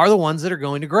are the ones that are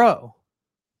going to grow.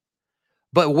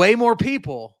 But way more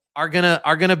people are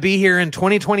gonna be here in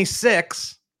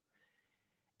 2026,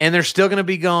 and they're still gonna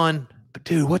be going, but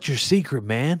dude, what's your secret,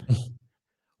 man?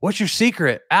 What's your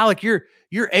secret? Alec, you're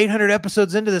 800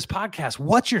 episodes into this podcast.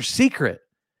 What's your secret?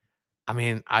 I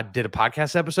mean, I did a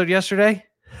podcast episode yesterday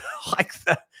like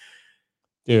that.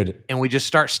 Dude. And we just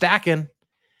start stacking.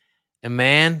 And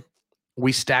man,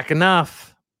 we stack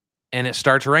enough and it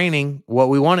starts raining what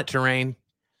we want it to rain.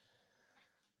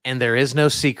 And there is no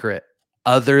secret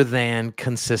other than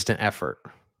consistent effort.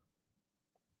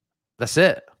 That's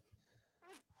it.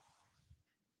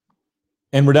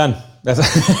 And we're done. That's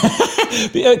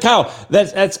Kyle,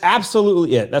 that's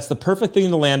absolutely it. That's the perfect thing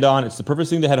to land on. It's the perfect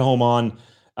thing to head home on.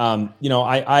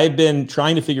 I've been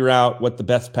trying to figure out what the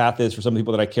best path is for some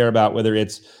people that I care about, whether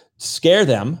it's scare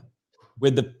them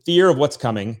with the fear of what's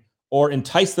coming or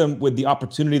entice them with the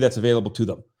opportunity that's available to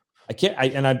them.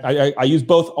 I use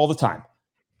both all the time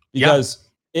because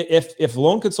if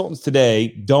loan consultants today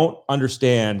don't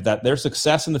understand that their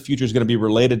success in the future is going to be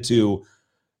related to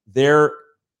the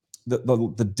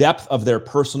depth of their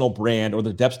personal brand or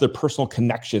the depth of their personal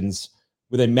connections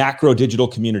with a macro digital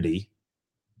community,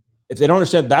 if they don't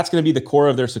understand that's going to be the core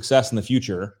of their success in the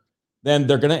future, then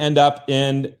they're going to end up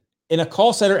in a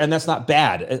call center, and that's not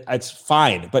bad. It's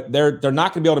fine, but they're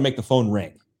not going to be able to make the phone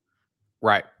ring.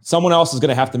 Right. Someone else is going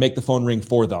to have to make the phone ring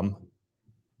for them,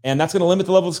 and that's going to limit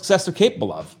the level of success they're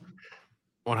capable of.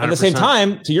 100%. At the same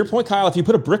time, to your point, Kyle, if you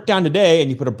put a brick down today and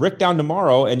you put a brick down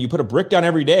tomorrow and you put a brick down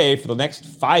every day for the next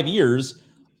 5 years,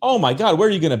 oh my God, where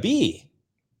are you going to be?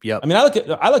 Yep. I mean, I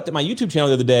looked at my YouTube channel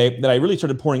the other day that I really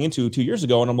started pouring into 2 years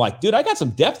ago, and I'm like, dude, I got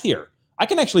some depth here. I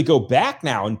can actually go back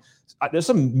now, and there's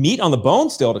some meat on the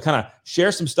bone still to kind of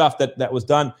share some stuff that was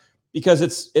done, because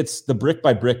it's the brick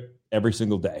by brick every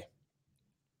single day,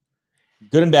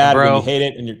 good and bad. When you hate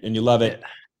it and you love it,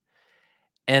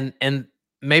 and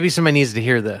maybe somebody needs to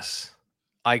hear this.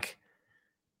 Like,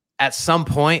 at some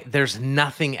point, there's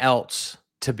nothing else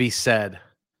to be said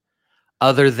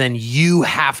other than you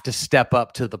have to step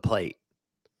up to the plate,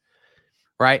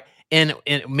 right? And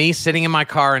me sitting in my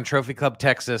car in Trophy Club,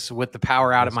 Texas, with the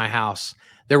power out at my house,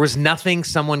 there was nothing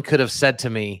someone could have said to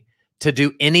me to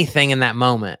do anything in that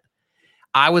moment.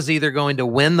 I was either going to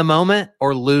win the moment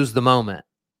or lose the moment.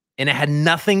 And it had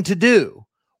nothing to do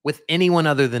with anyone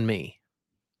other than me.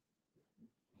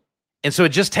 And so it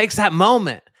just takes that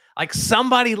moment. Like,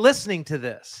 somebody listening to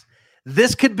this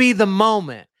could be the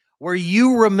moment where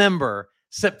you remember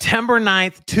September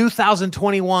 9th,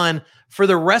 2021 for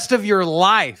the rest of your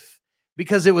life,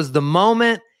 because it was the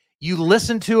moment you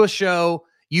listened to a show,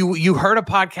 you heard a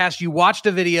podcast, you watched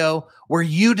a video where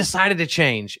you decided to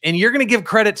change. And you're going to give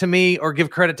credit to me or give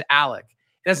credit to Alec.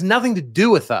 It has nothing to do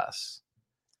with us.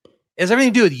 It has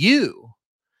everything to do with you.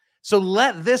 So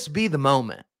let this be the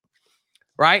moment,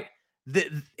 right?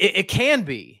 It can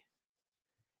be,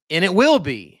 and it will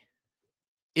be,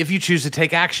 if you choose to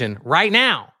take action right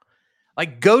now.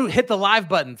 Like, go hit the live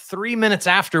button 3 minutes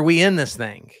after we end this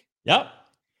thing. Yep.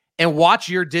 And watch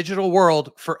your digital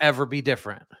world forever be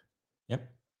different. Yep.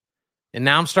 And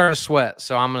now I'm starting to sweat,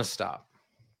 so I'm going to stop.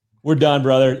 We're done,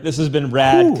 brother. This has been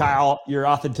rad. Ooh. Kyle, your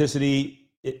authenticity,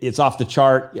 it's off the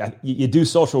chart. Yeah, you do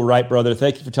social right, brother.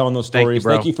 Thank you for telling those stories.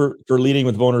 Thank you for leading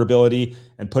with vulnerability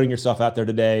and putting yourself out there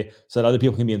today so that other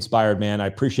people can be inspired, man. I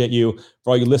appreciate you.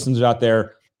 For all you listeners out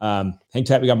there, hang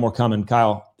tight. We got more coming.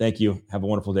 Kyle, thank you. Have a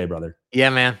wonderful day, brother. Yeah,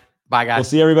 man. Bye, guys. We'll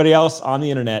see everybody else on the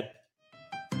internet.